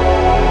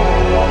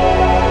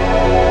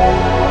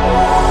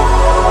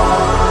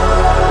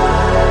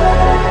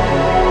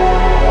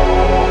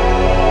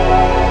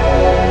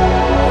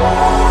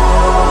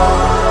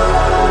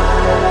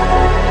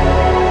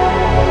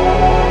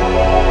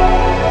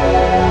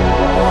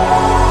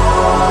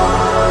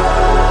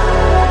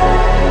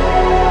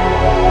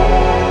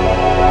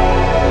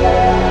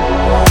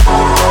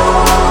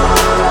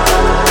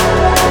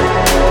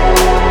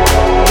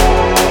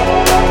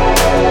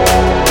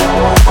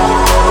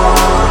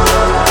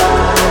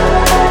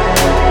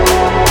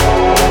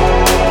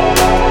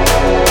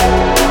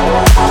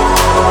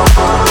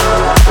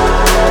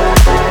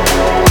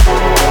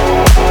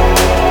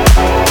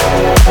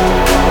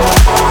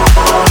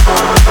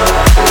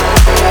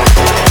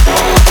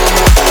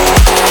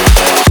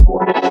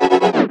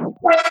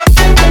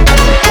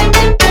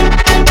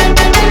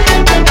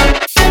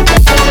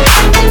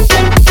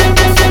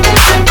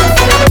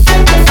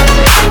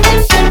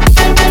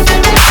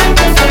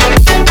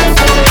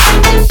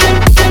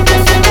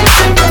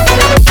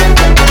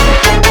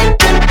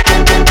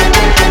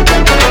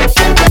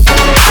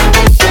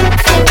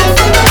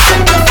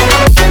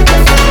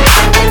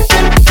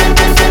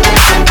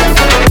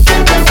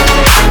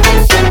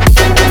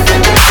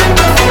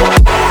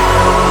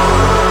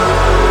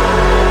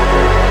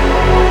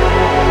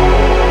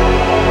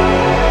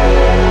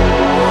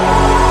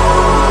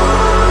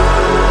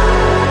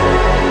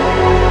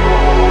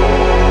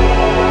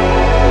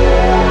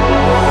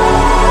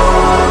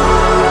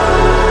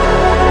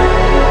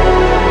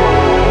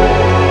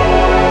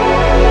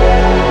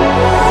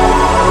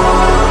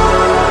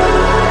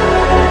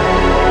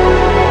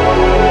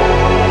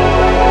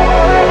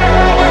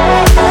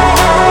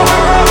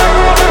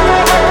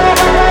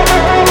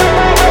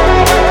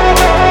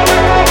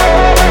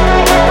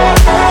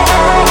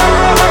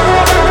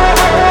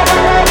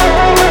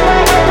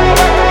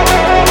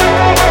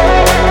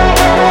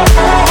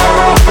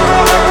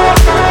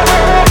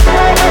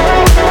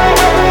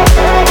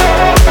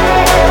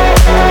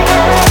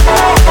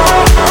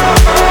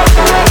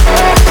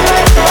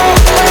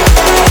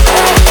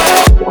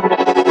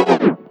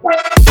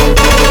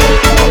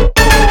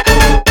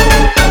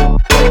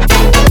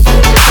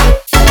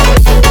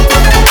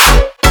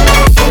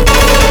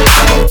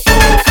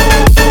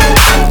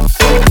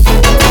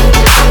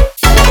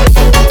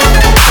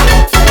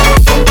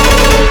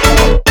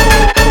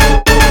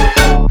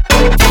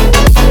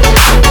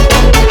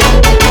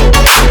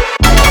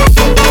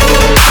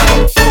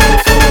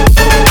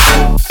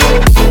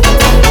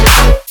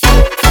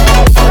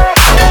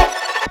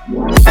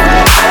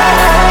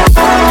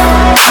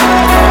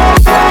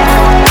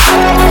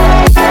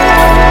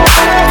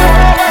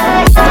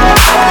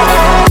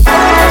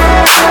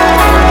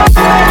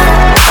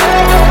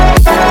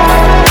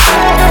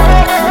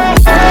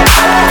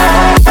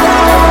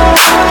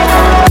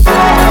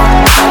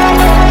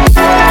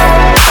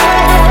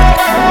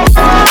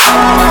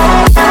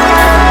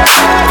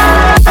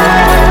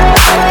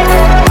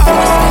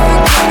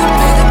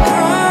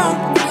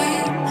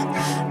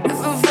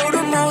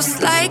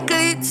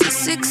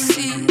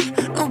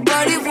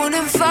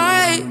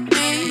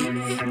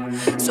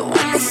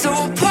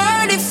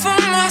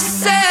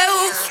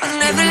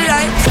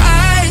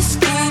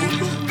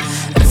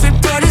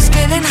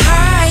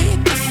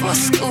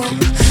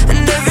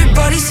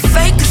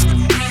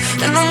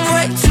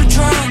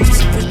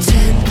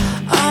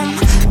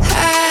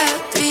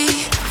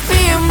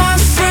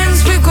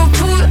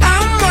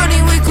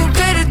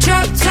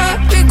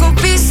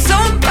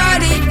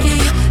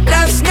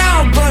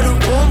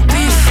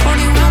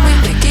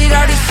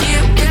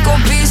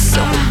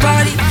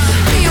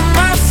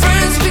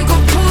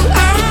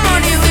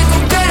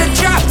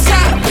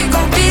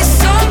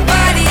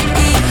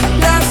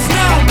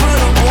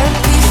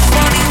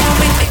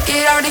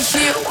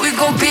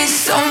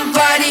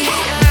 somebody.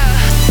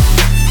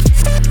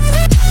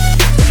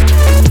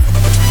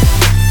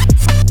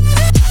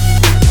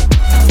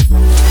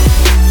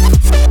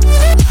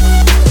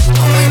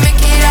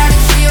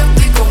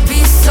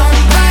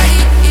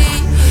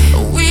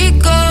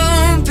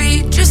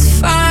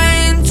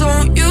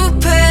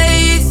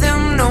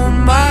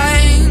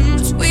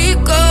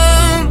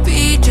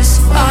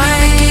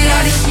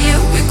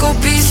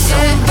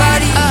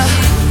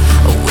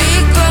 We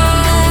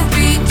gon'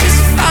 be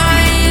just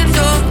fine.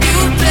 Don't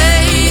you play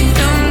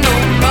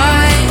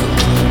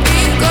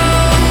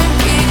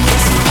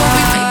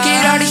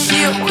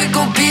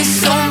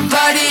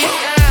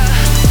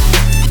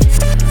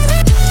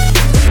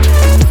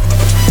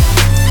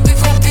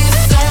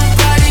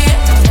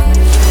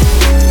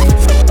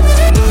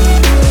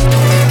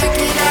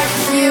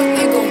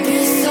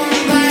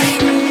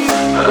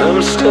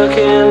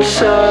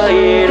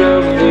outside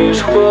of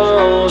these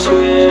walls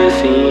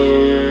with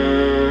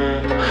you.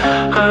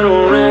 I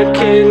don't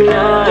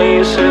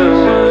recognize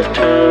who I've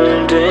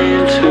turned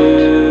into.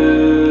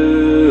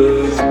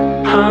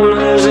 I'm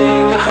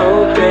losing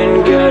hope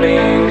in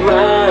getting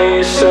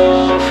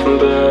myself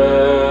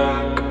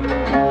back.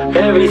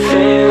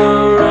 Everything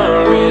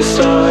around me is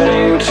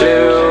starting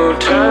to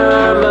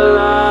turn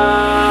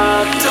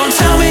black. Don't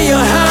tell me you're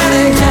hurt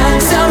again.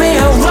 Tell me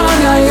how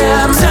wrong I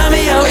am. Tell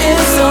me how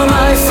it's all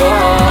my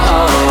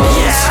fault.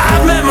 Yeah,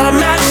 I've met my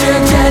match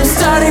again,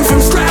 starting from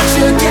scratch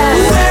again.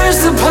 Where's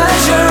the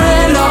pleasure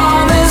in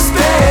all this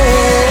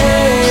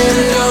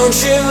pain? Don't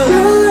you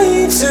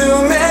lie to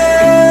me.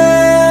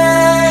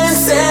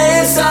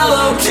 Say it's all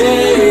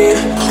okay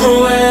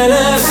when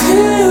it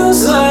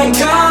feels like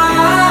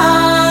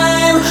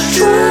I'm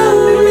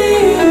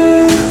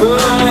drowning.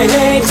 I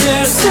hate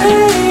to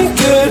say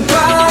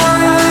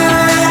goodbye,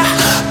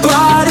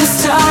 but it's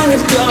time to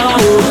go.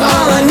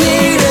 All I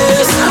need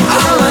is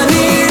someone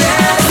else.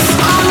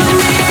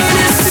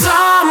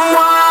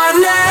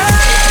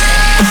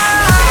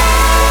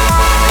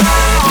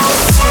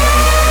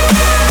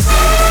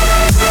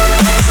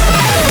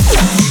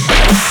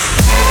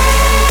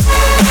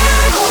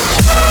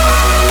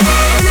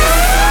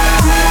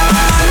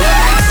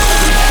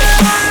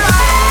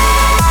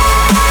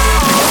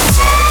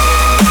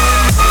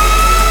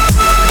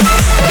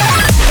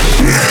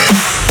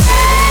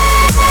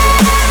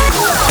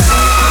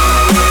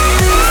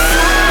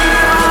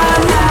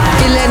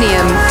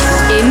 ILLENIUM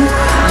in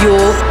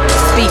your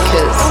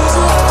speakers.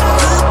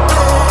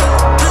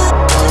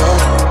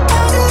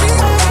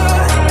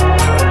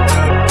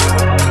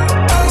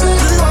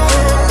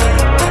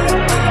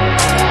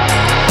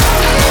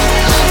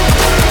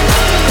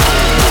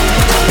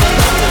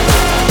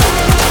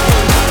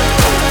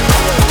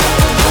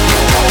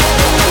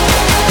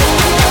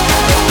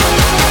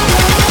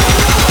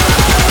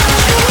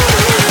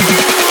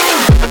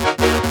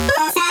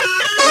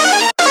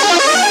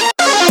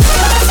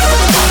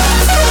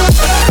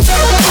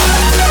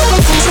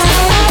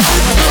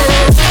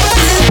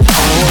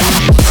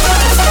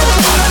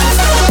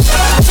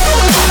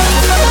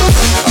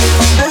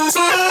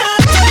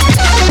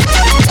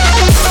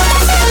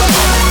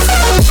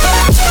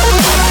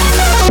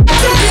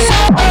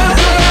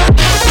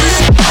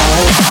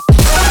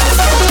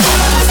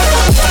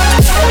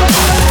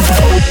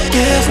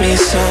 Give me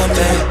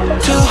something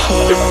to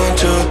hold on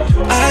to.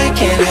 I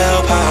can't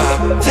help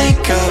how I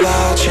think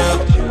about you.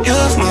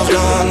 You've moved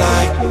on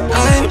like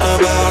I'm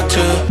about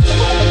to.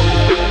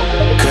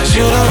 Cause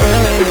you don't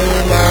really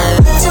know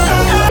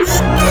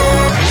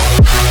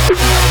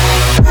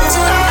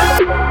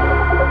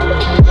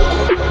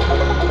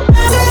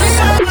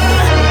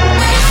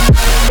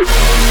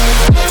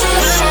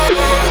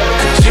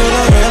Cause you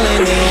don't really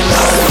need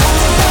love.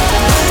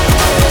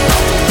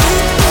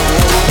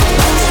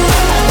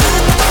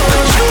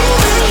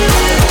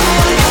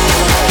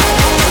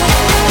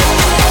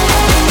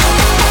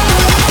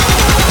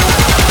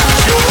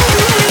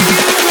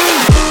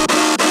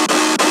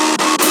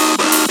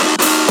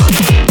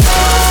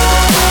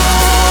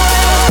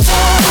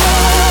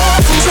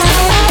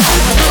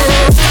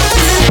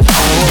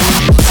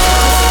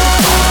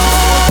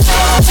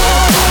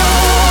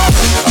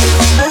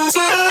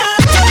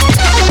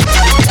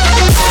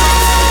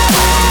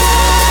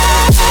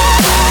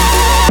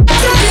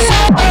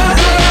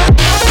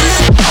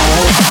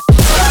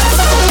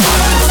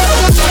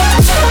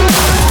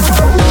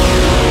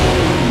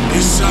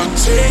 It's a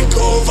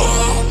takeover.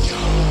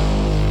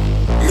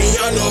 Me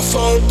and no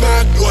fall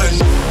back when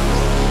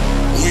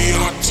we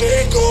are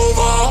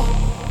takeover.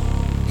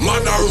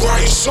 Man, I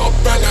rise up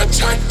and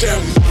attack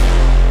them.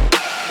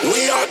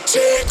 We are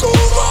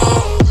takeover.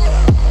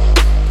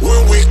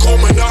 When we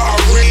come in the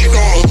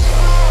arena,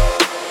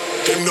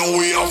 them know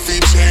we have to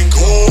take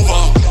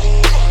over.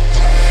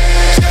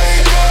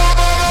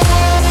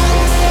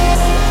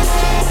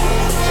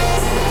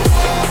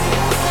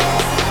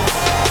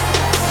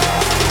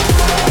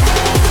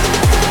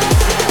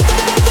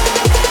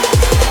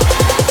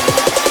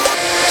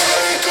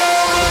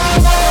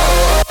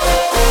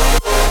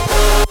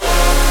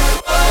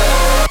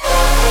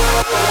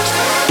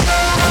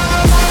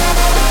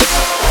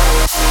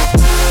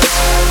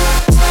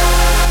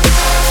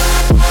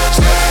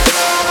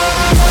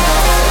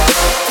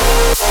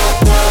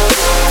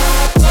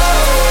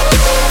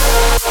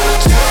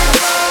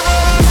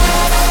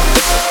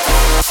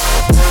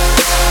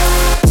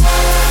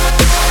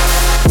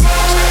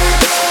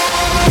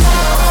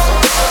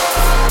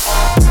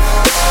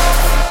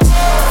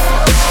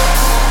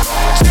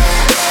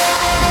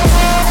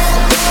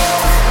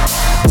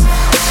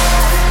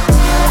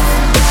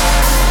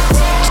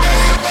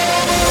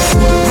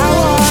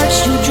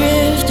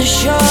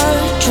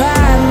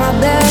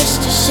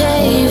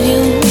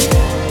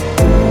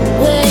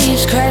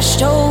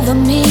 Over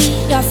me,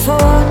 I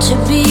fought to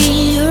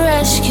be a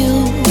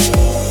rescue.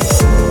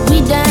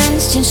 We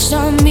danced in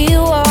stormy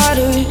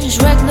waters,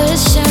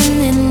 reckless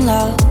and in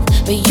love.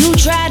 But you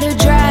tried to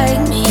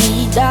drag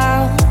me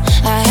down.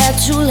 I had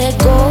to let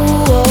go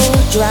or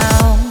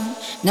drown.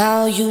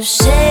 Now you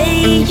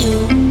say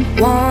you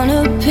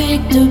wanna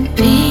pick the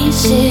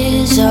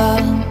pieces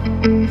up.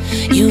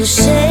 You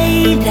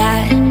say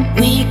that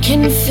we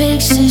can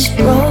fix this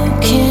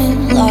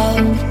broken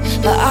love,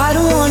 but I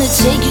don't wanna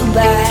take you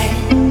back,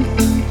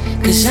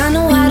 'cause I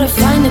know how to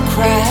find the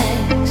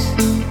cracks.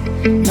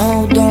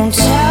 No, don't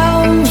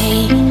tell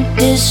me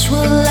this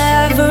will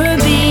ever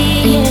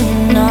be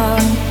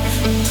enough.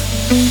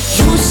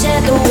 You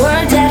said the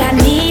words that I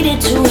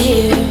needed to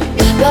hear,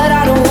 but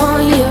I don't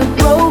want your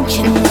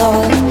broken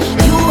love.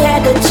 You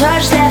had the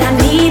touch that I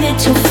needed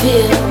to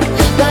feel,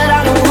 but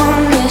I don't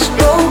want this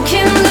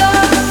broken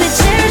love that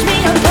tears me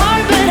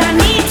apart, but I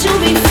need to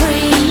be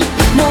free.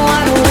 No,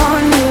 I don't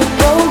want your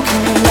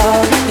broken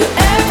love. You're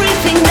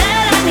everything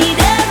that I need,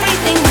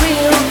 everything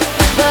real,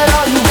 but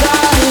all you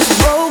got is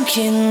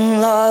broken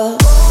love.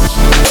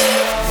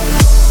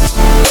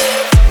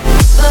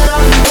 But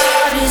all you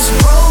got is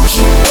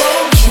broken,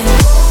 broken.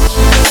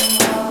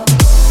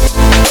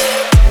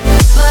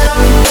 But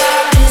all you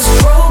got is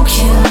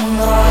broken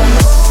love.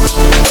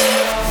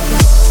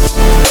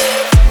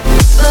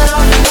 But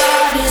all you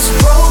got is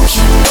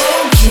broken,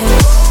 broken.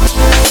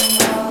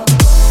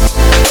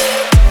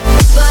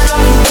 But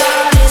all you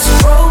got is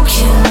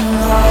broken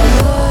love.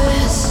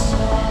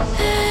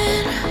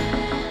 In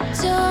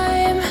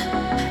time,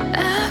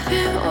 I've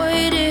been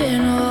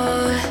waiting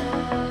all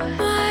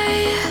my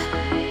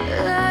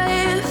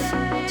life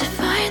to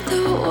find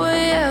the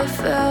way I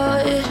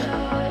felt it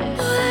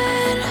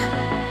when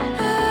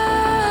I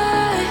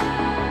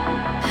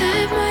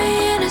had my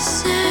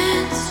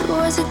innocence.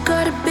 Was it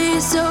gotta be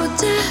so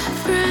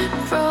different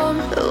from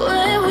the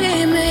way we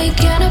made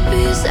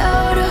canopies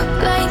out of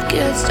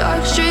blankets?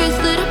 Dark streets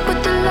lit up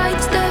with the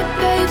lights that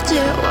paved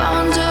it.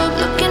 Wound up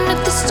looking at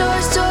the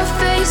stars, saw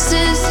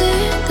faces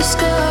in the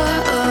sky.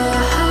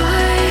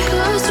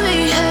 'Cause we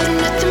had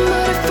nothing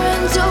but our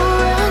friends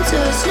around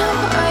us. No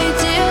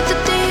idea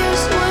that the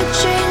years would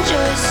change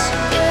us.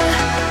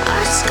 Yeah,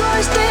 our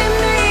scars, they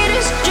made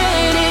us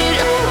jaded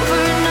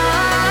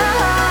overnight.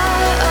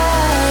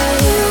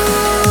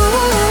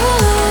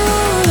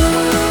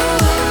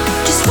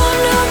 Just one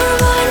number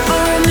one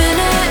for a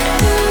minute.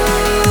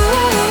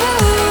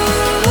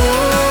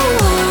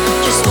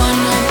 Just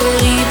wanna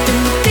believe in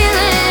the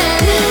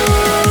feeling.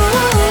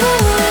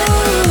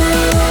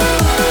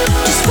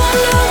 Just one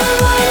number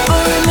one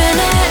for a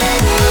minute.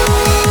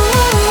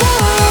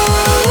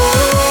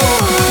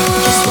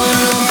 Just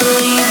wanna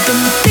believe in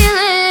the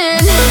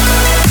feeling.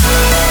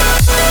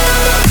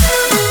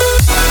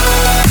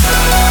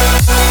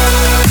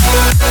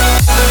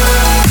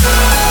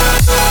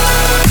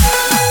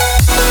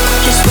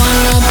 Just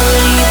wanna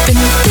believe in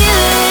the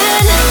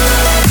feeling.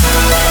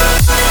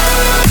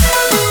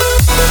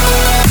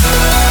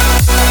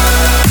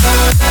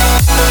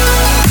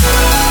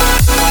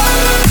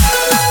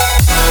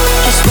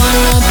 Just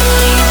wanna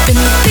believe in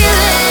the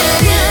feeling.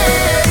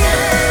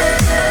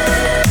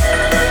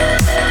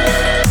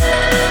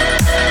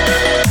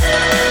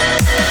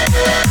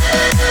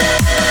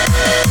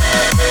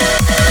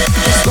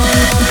 Just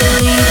wanna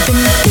believe in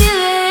the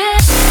feeling.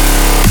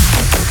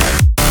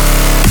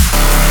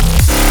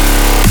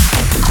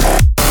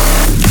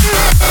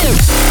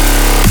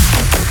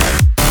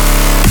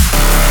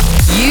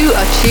 You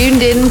are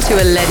tuned in to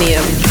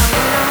ILLENIUM.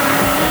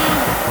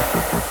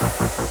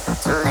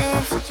 To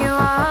lift you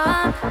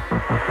up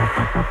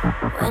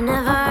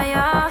whenever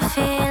you're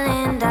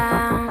feeling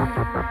down.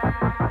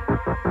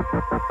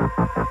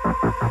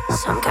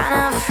 Some kind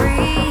of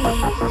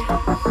freak.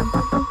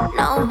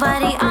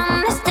 Nobody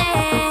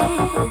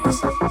understands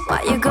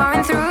what you're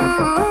going through.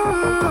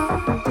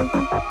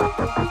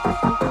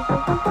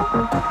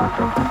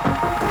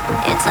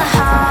 It's a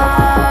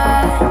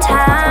hard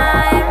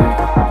time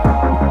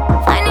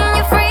finding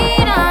your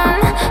freedom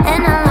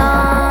and a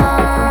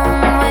long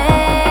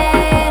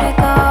way to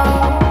go.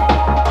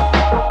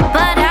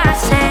 But I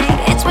say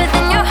it's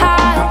within your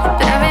heart,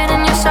 buried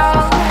in your soul.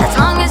 As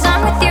long as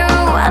I'm with you,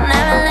 I'll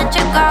never let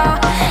you go.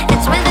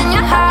 It's within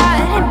your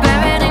heart,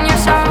 buried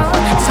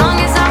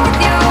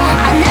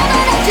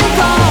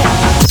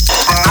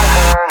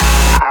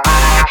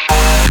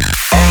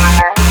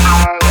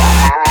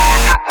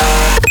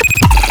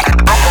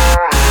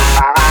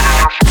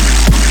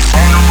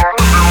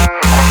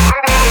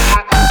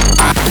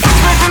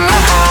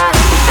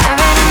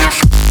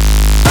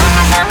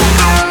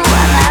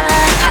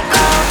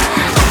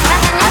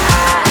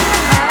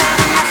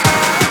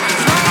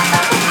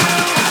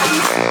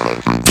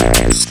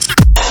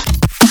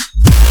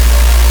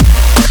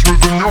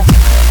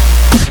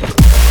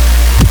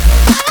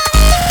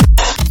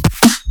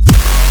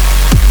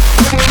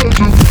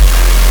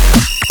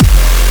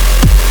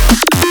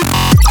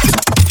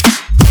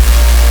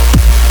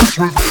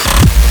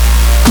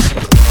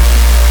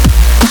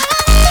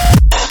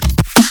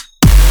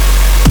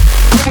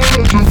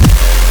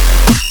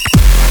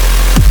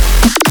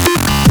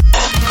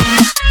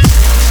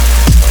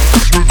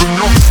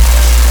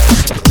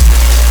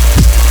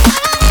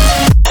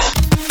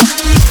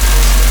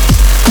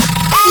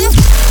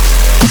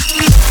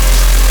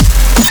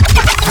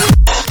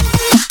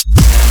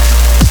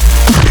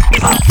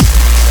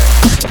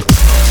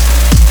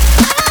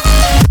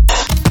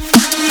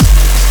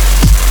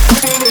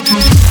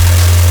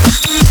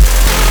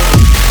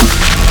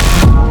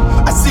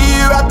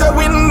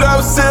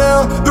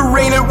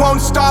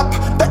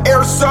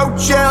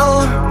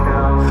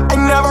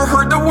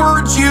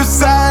too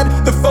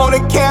sad. The phone,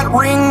 it can't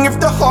ring if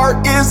the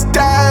heart is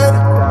dead.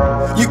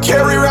 You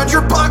carry around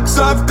your box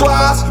of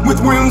glass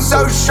with wounds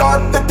so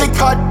sharp that they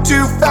cut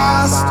too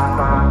fast.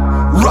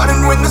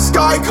 Running when the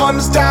sky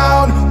comes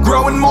down,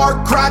 growing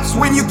more cracks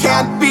when you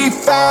can't be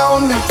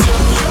found.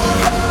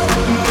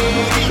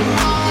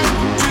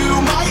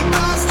 Do my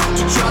best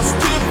to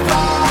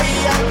justify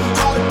it.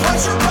 Call it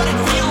pleasure, but it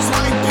feels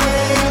like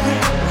pain.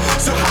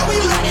 So how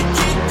we let it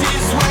get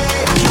this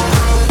way? Your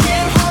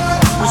broken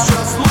heart was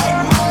just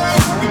like mine.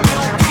 We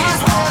built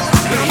these walls,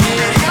 they're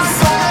hid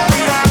inside.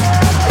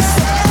 I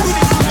said we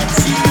didn't let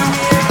you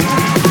in.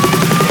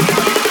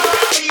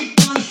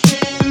 Paper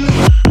thin.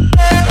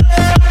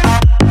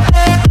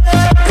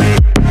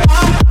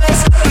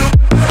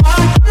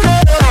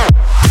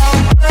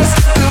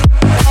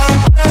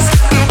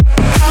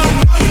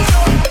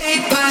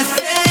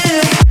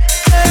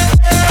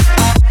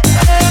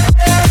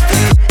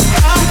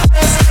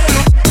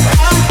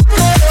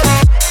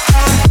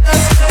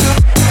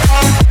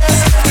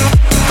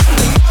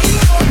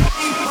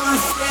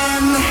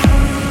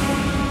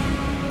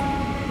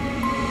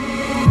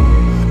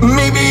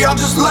 Maybe I'll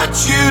just let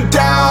you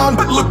down,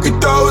 but look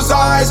at those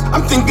eyes,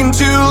 I'm thinking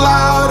too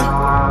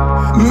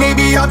loud.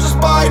 Maybe I'll just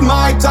bide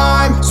my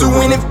time, so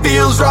when it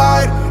feels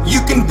right,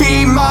 you can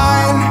be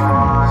mine.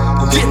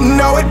 Didn't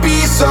know it'd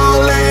be so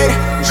late,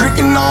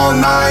 drinking all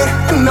night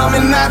and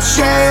numbing that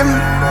shame.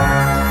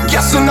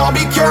 Guessing I'll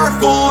be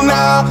careful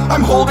now,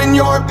 I'm holding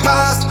your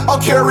past,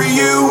 I'll carry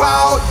you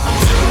out.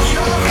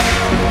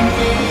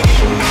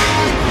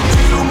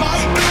 Do my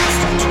best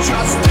to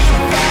justify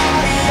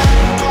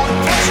it. Call it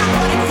pleasure,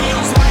 but it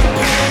feels like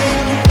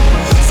pain.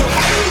 So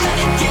how do we let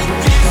it get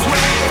this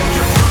way?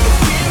 Your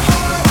broken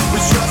heart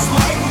was just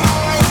like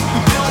mine. We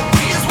built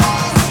these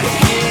walls, they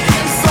hid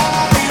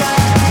inside.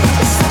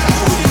 I said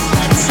I wouldn't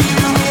let you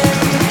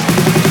in,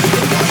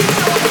 but now you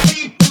know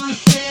paper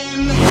thin.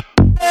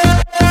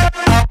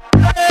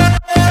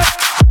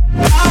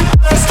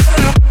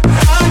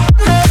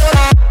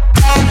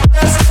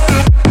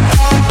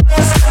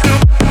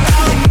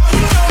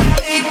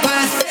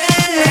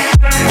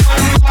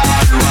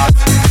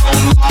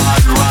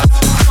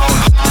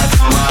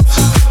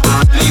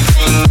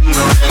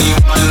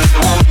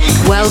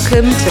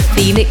 Welcome to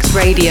Phoenix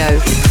Radio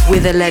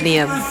with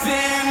ILLENIUM.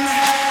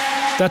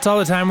 That's all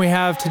the time we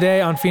have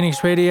today on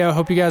Phoenix Radio.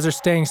 Hope you guys are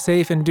staying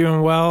safe and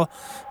doing well.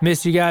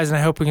 Miss you guys, and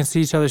I hope we can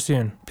see each other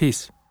soon.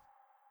 Peace.